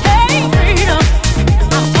 Yeah, hey, freedom.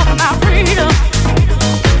 I'm talking about freedom.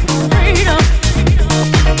 Freedom.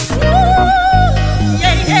 Ooh,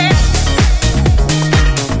 yeah, yeah.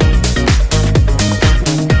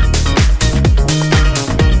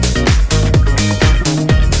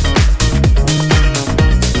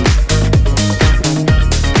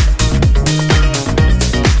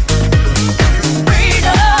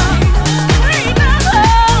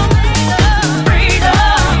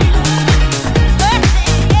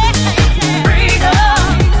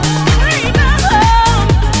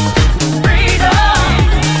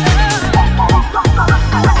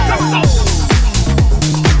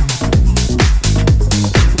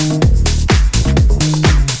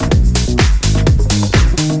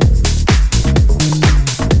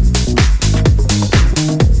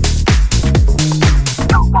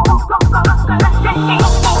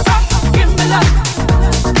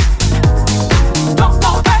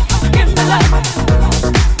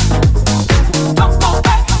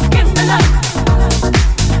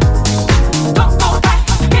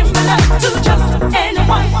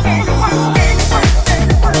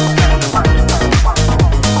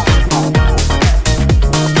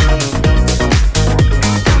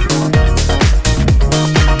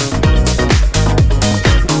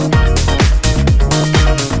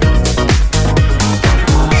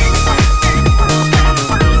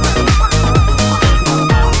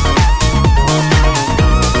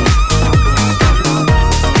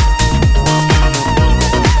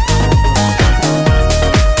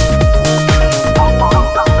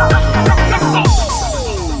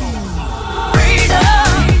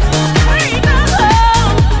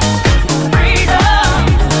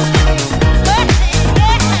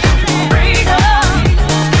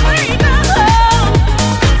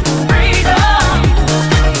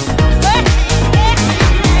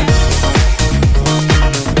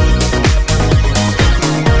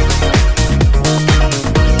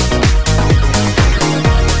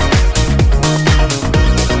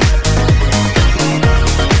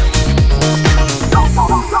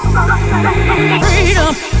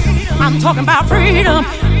 talking about freedom.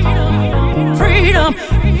 Freedom.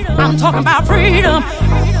 I'm talking about freedom.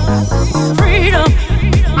 Freedom.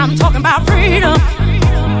 I'm talking about freedom.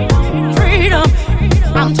 Freedom.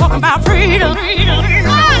 I'm talking about freedom.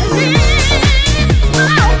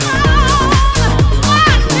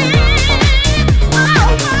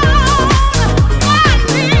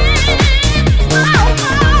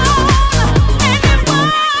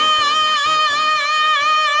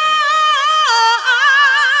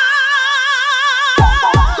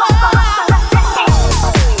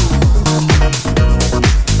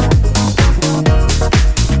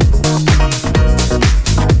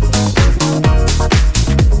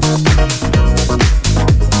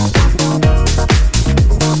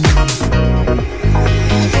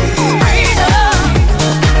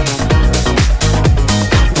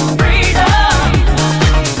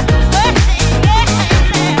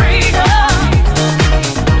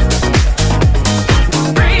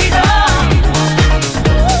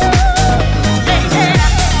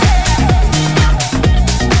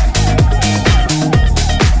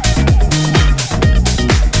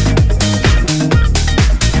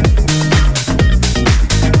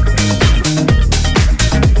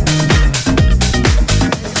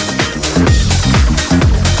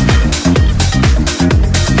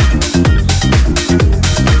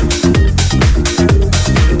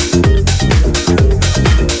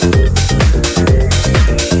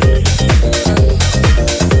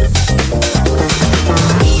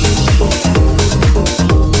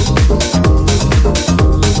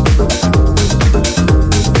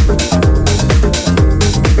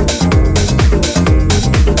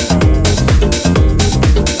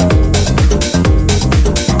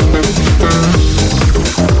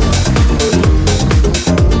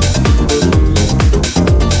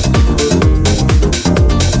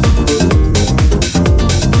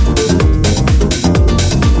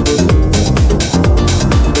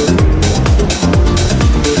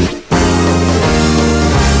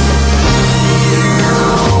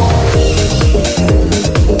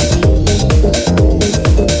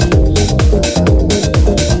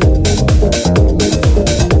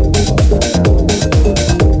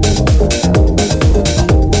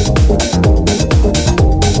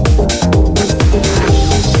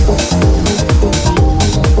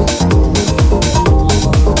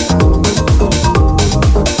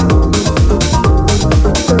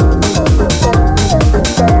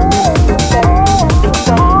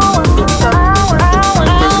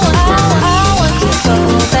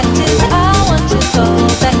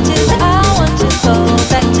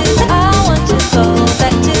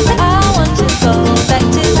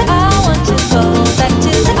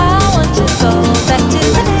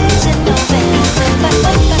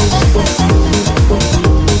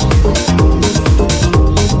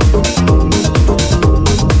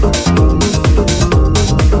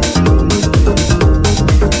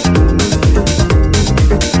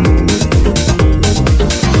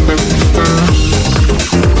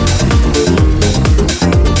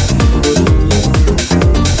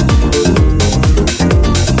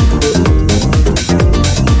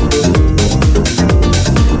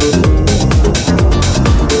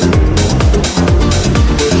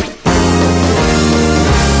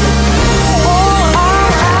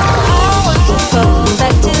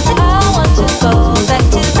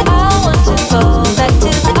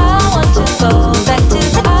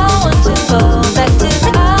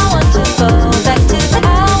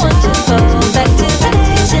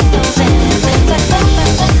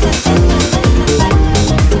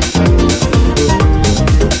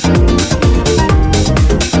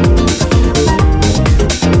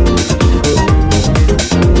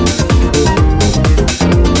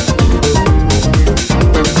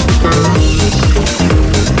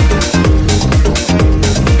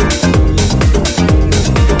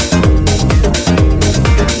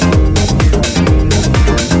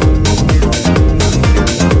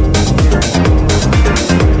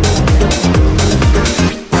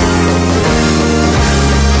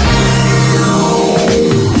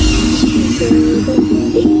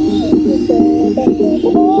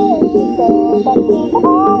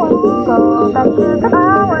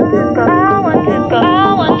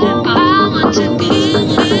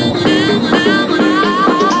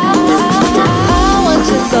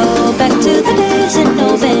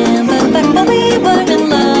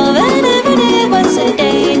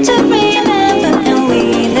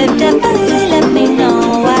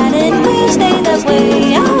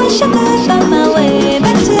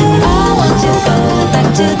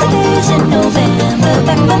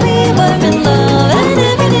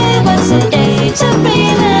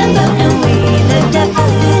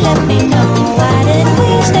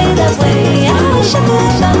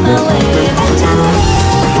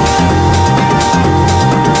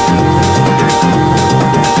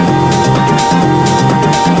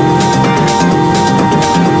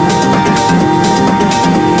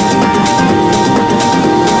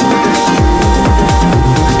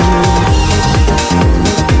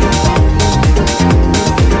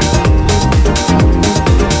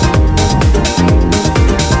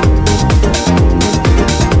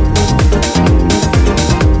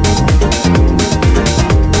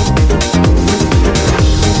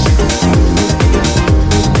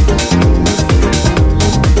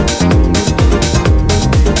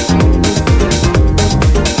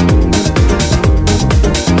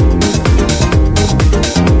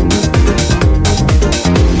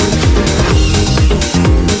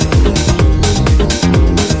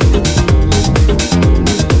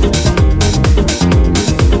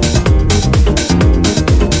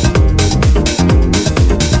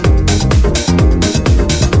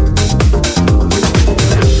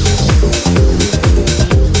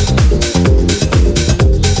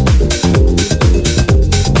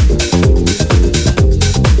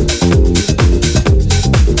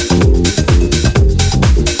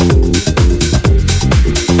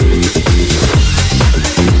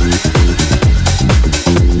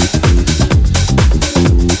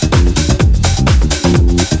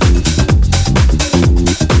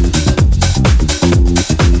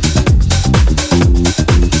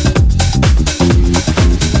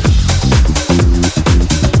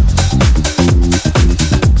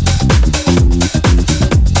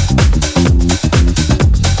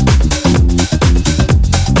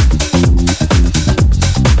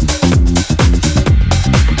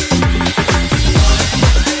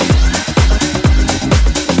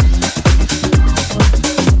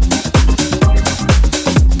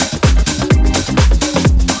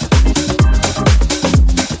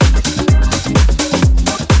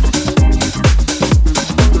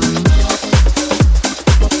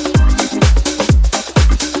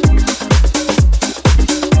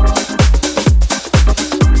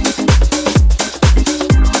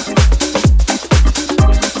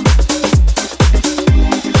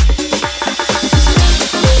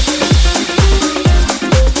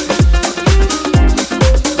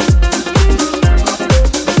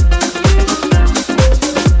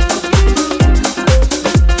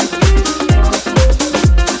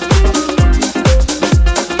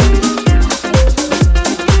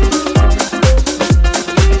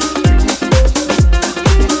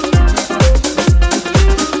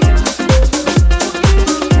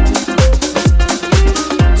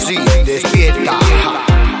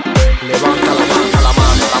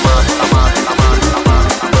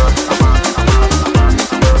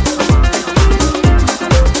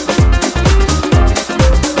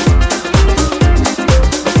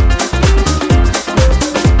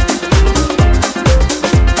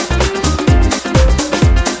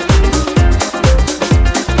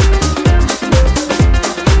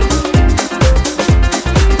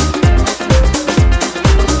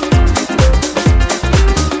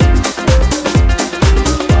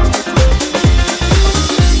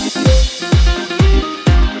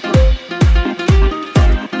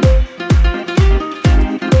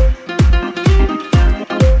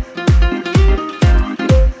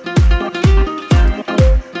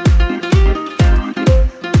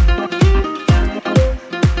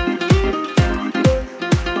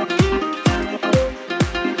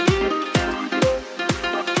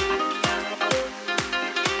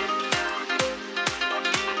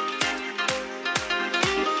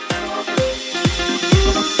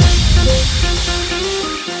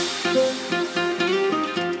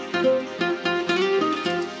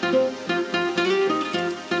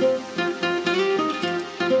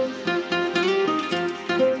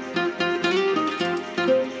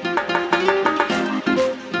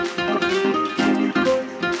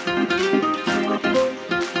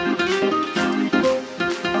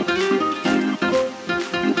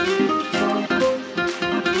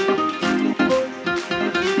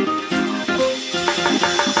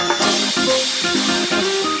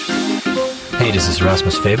 Hey, this is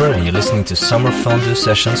Rasmus Faber, and you're listening to Summer Fondue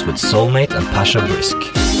Sessions with Soulmate and Pasha Brisk.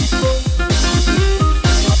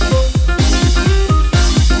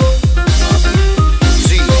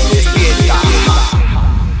 Si despierta,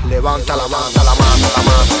 levanta la mano, la mano, la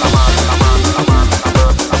mano, la mano, la mano, la mano, la mano, la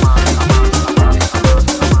mano, la mano.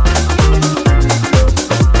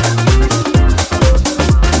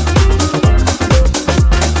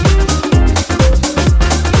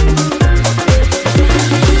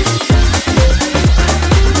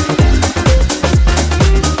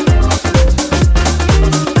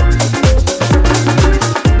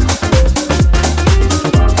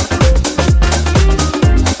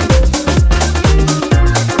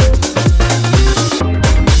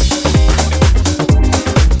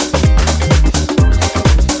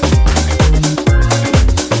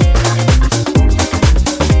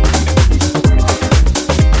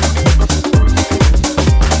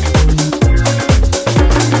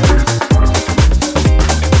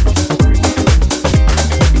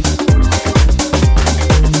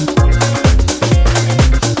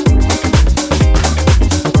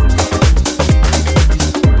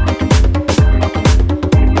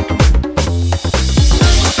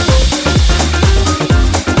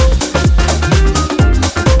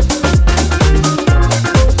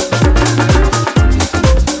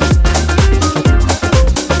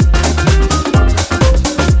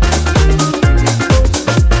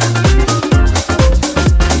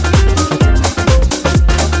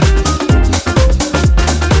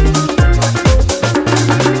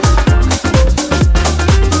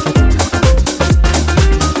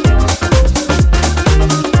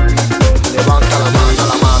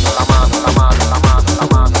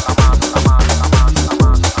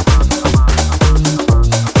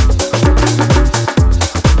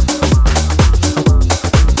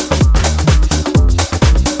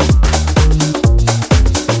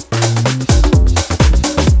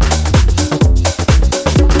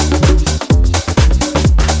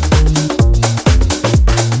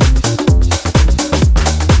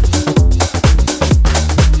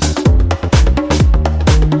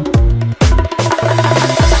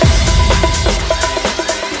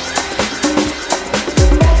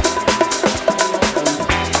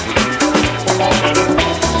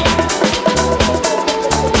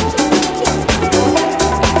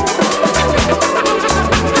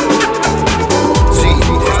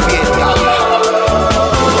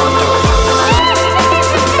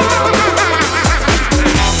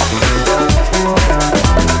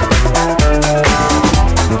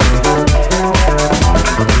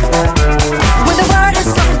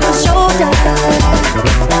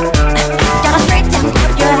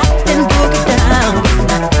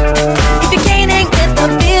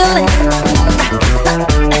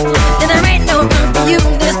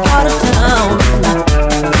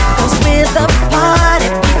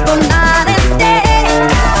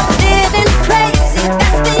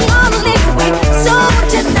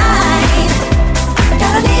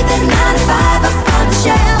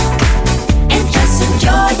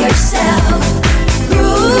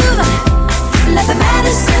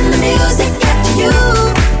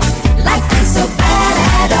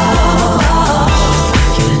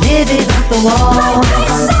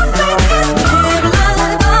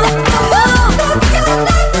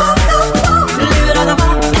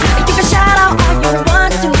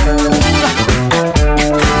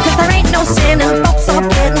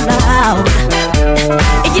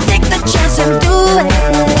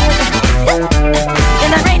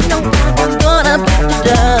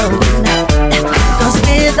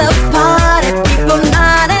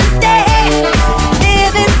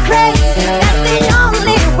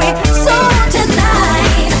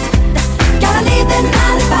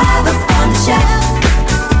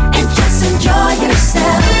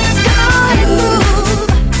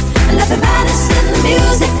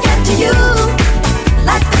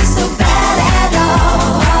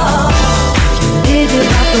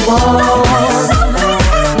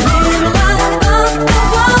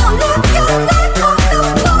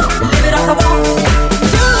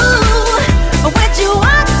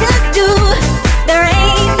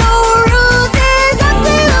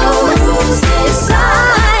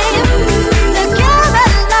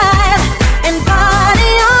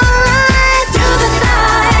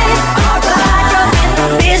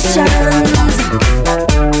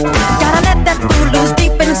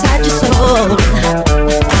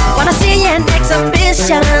 Wanna see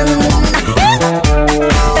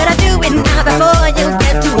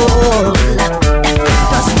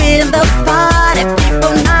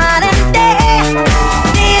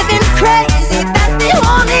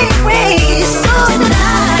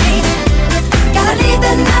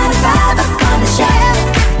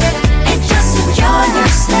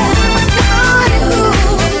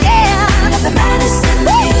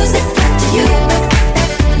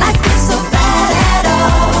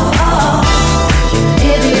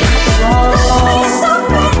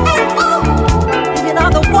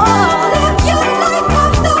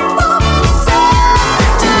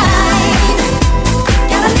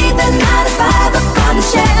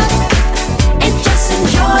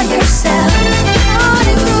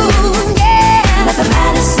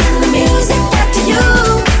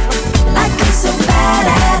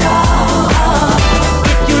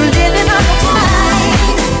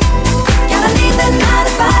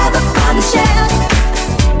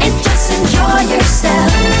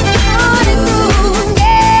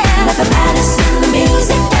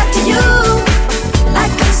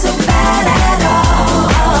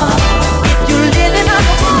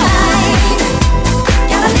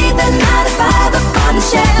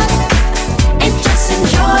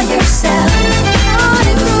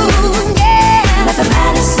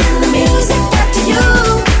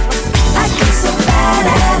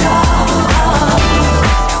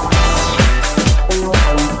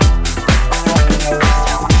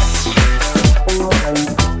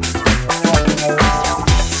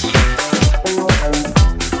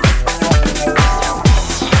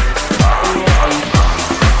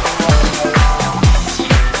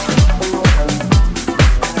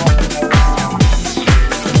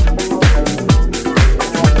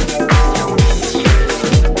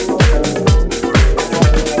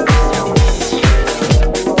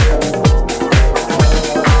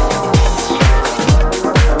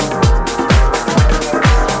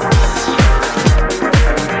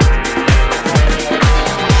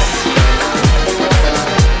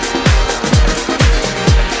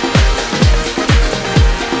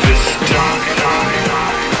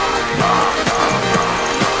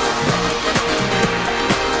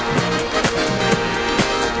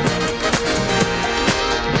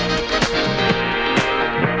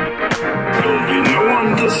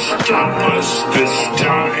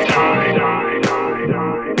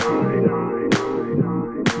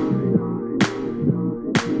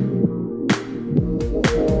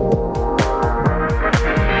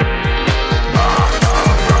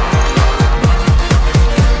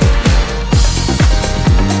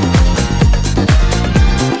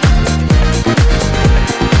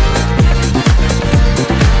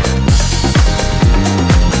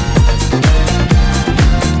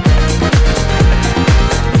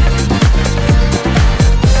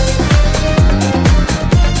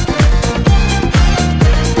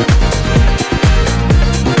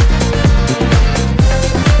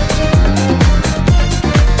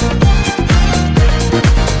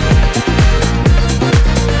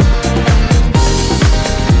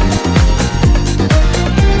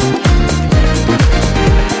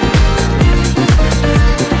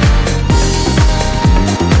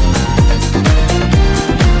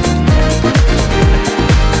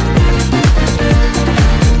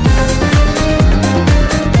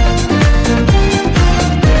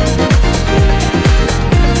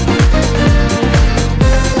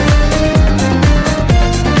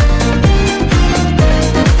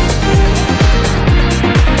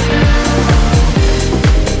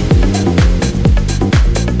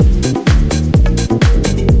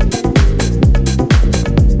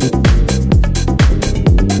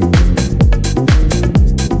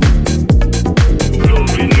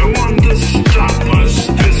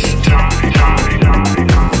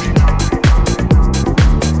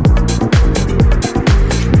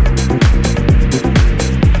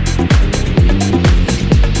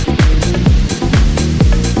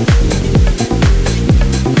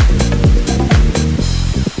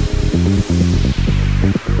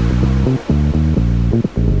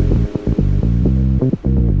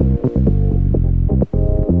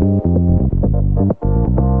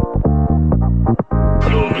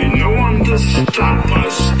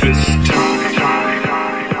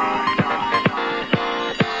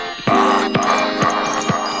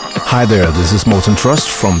Hi there, this is Morten Trust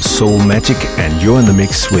from Soul Magic, and you're in the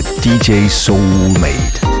mix with DJ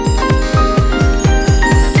Soulmate.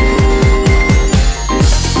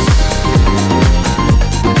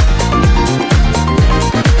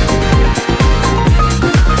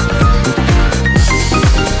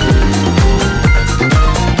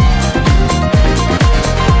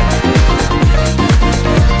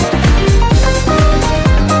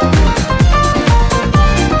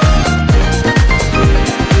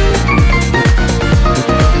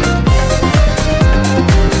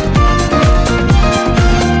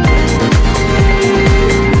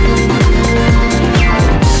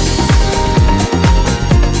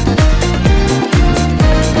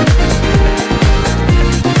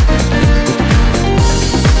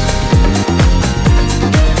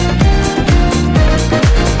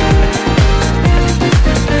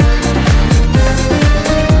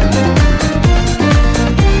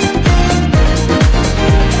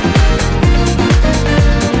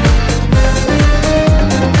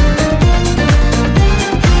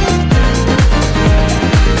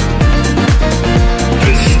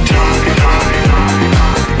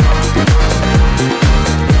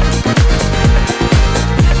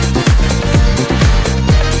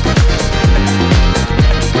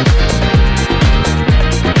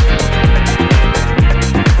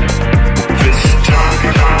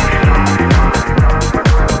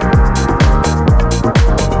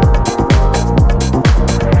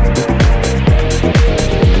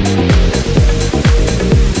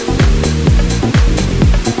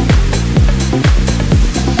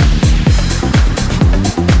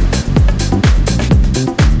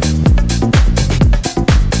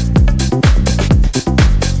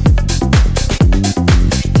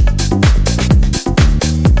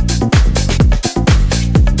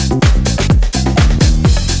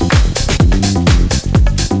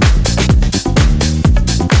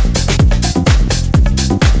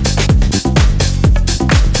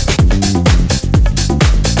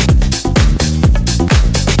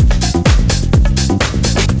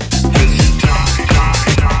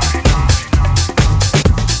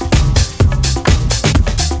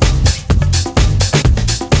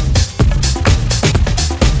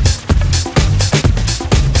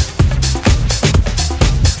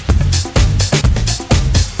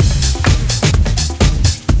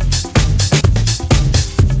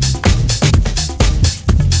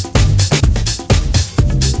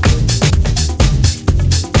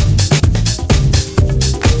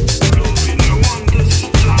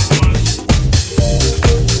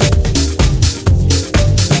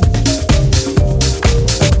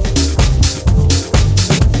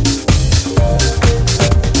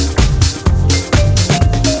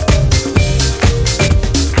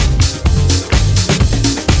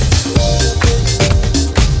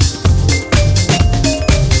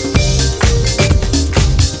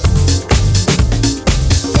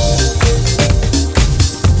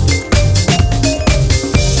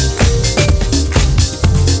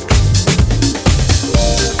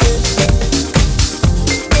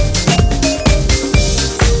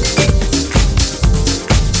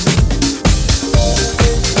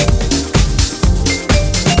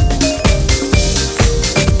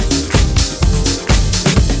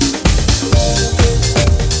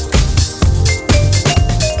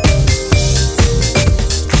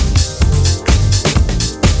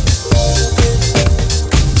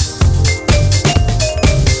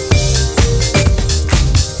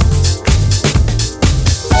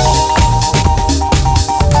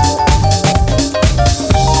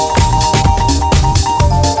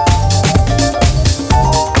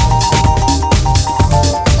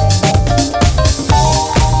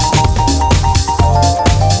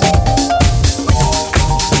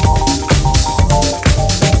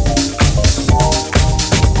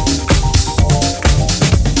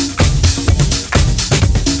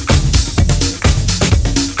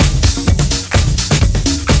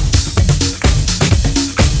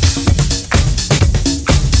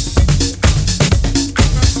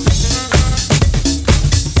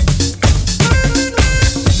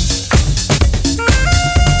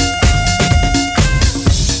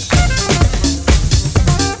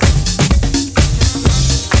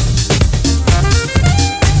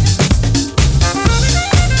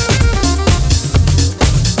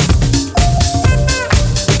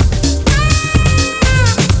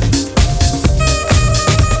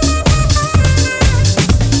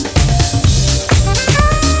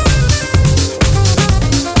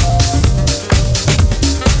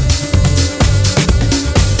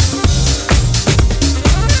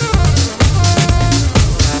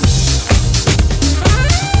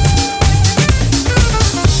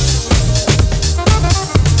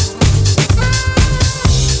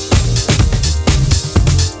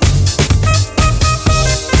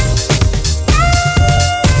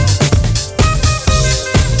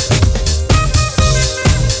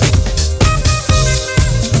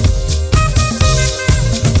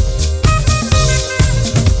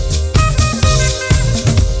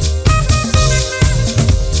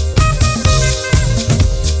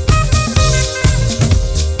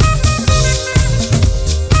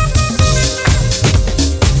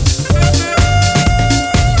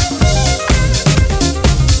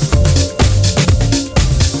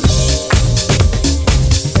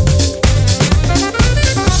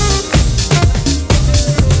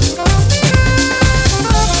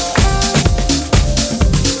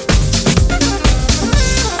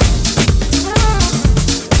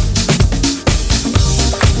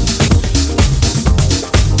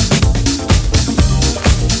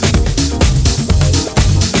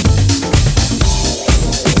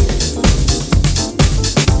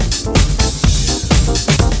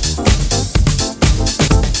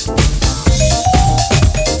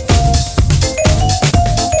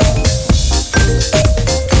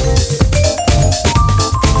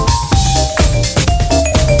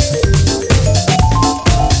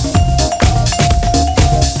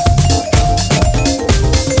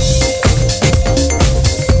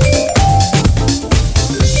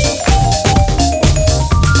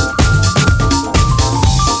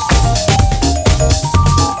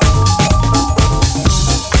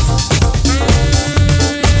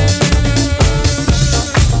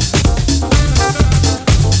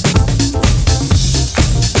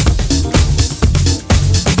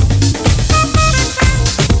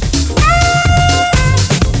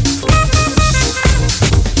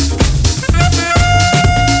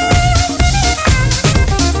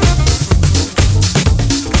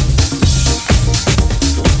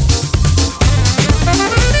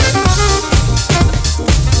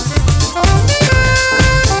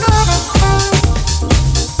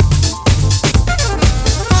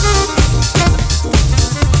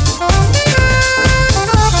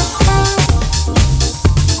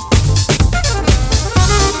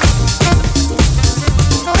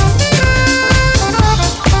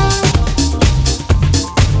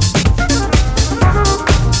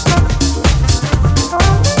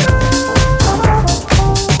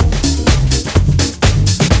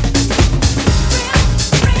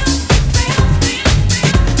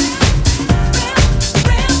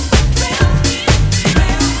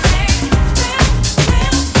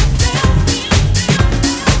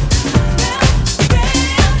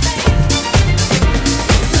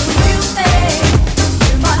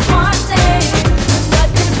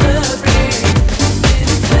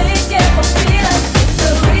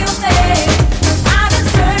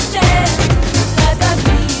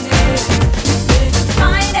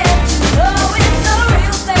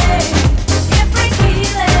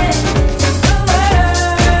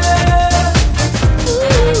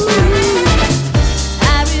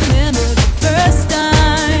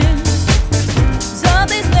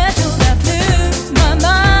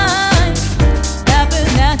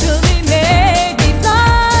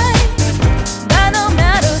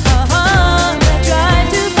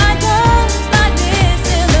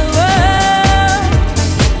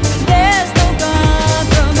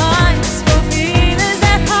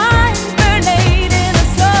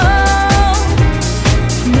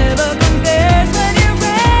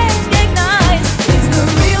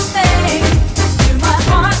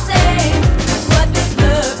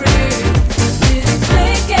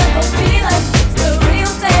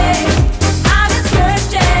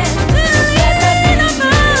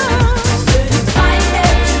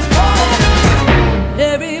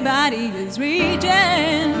 is reaching,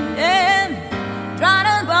 yeah, trying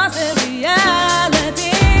to boss it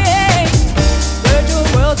reality. Virtual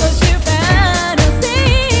worlds of sheer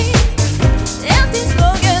fantasy, empty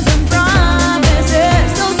slogans and promises.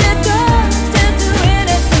 So seductive to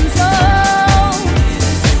innocent souls.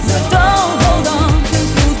 So don't hold on to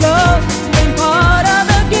fools gold. Being part of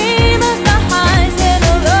the game of the highs and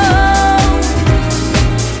the lows.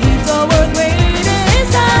 It's all worth waiting.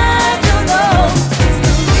 It's time to know. It's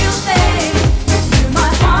the real thing. Hear my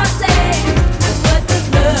heart say, what does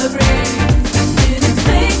love bring? Didn't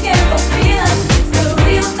think it for feeling. It's the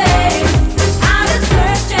real thing. Out of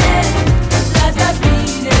searching, life got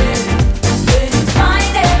meaning. When you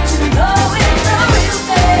find it, you know it's the real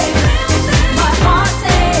thing. My heart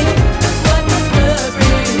say, what does love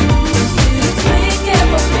bring? Didn't think it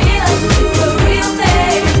for feeling. It's the real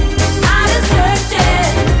thing. Out of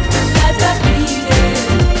searching, life got meaning.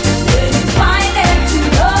 When you find it, you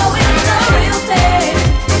know it's the real thing.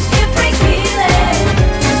 It brings healing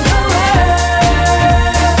in the world.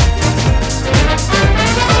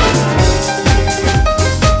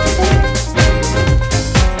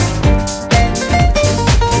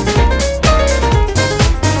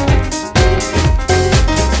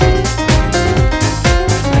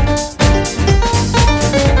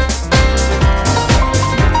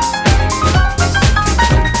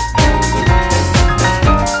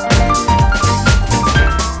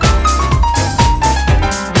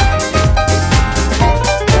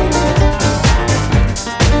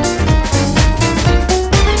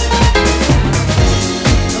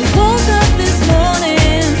 I woke up this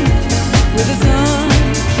morning with the sun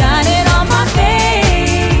shining on my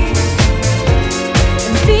face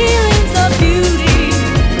and feelings of beauty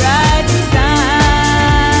right inside.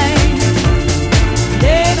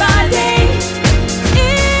 Day by day,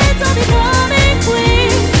 it's all becoming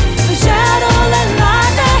clear. The shadow and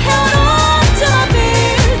light that held on to my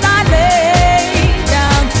fears, I lay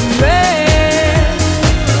down to rest.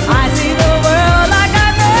 I see the world like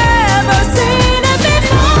I've never seen it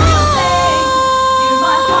before. Hear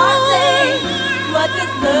my heart say, what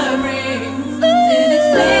this love brings.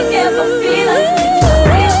 Inexplicable feelings, it's the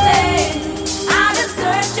real thing. Out of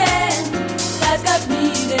searching, life got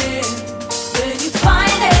meaning. When you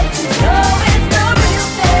find it, you know it's the real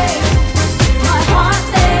thing. Hear my heart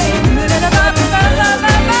say, what this love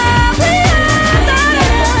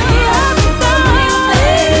brings. Inexplicable feelings, it's the real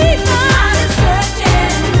thing. Out of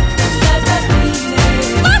searching, life got meaning. When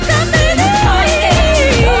you find it,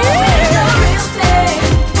 you know it's the real thing.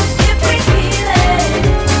 It brings healing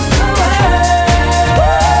in the world.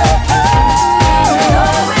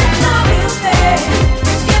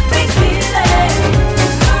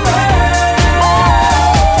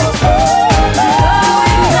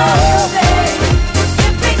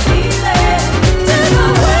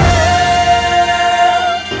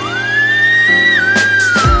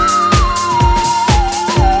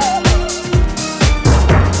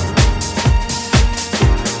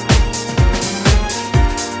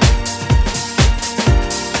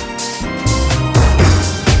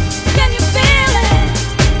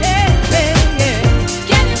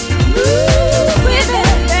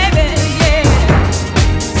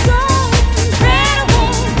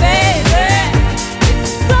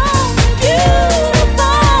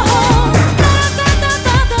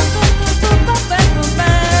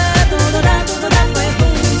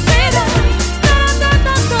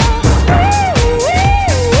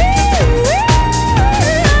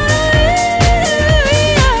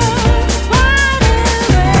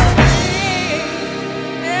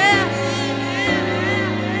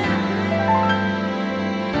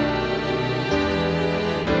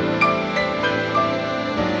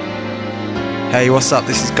 Hey, what's up?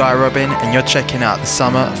 This is Guy Robin, and you're checking out the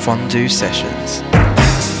Summer Fondue Sessions.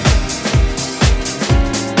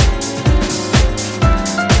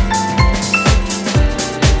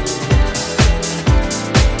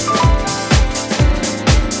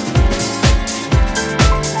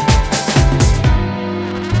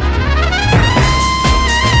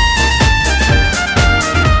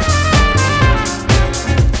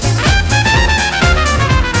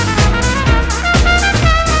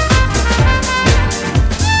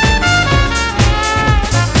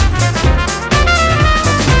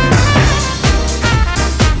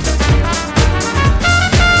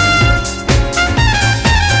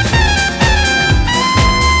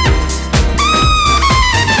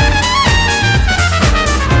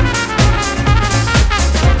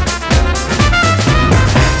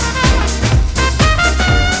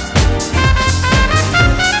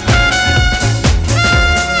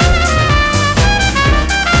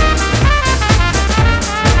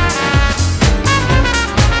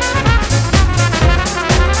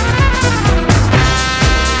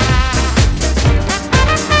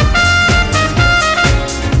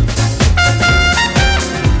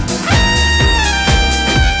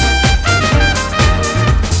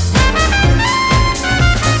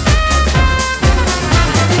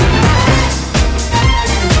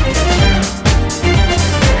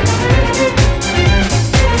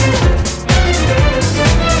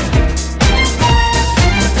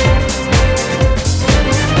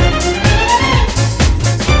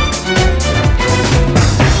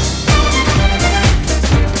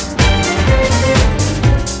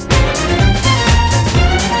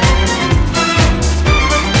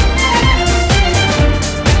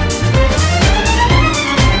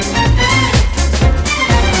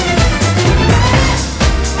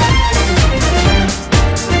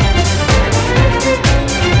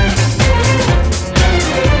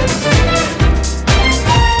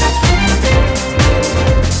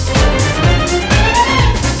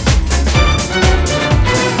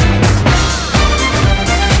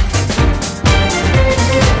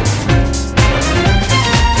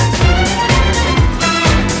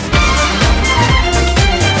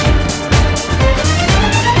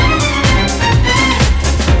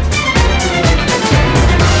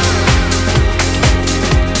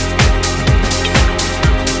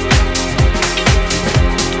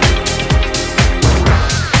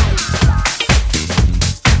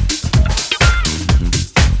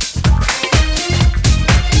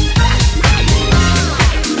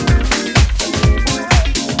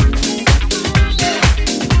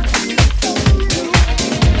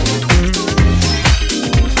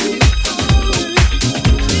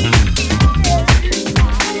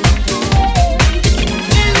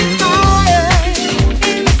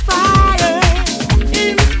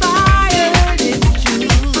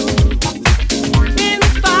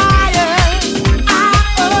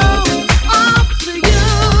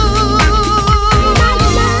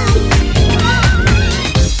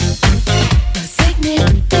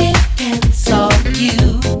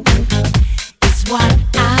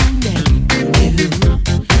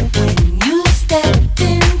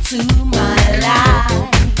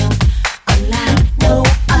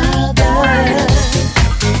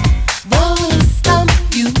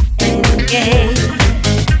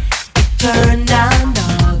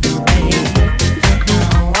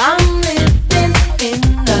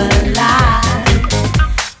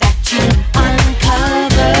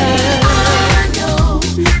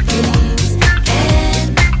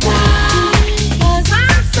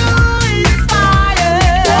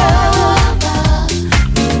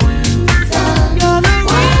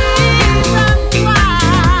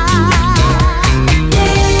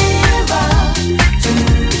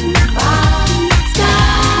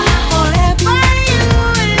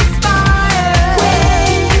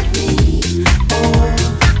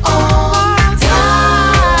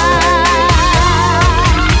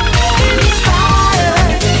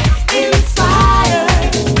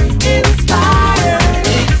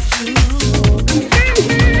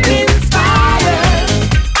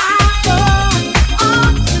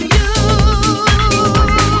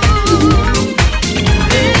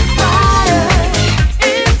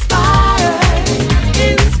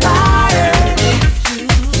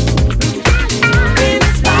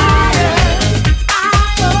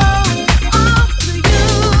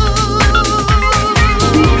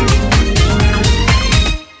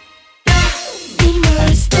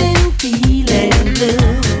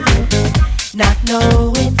 not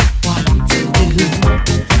knowing what to do.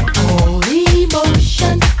 All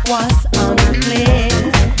emotion was unclear,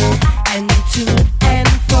 and to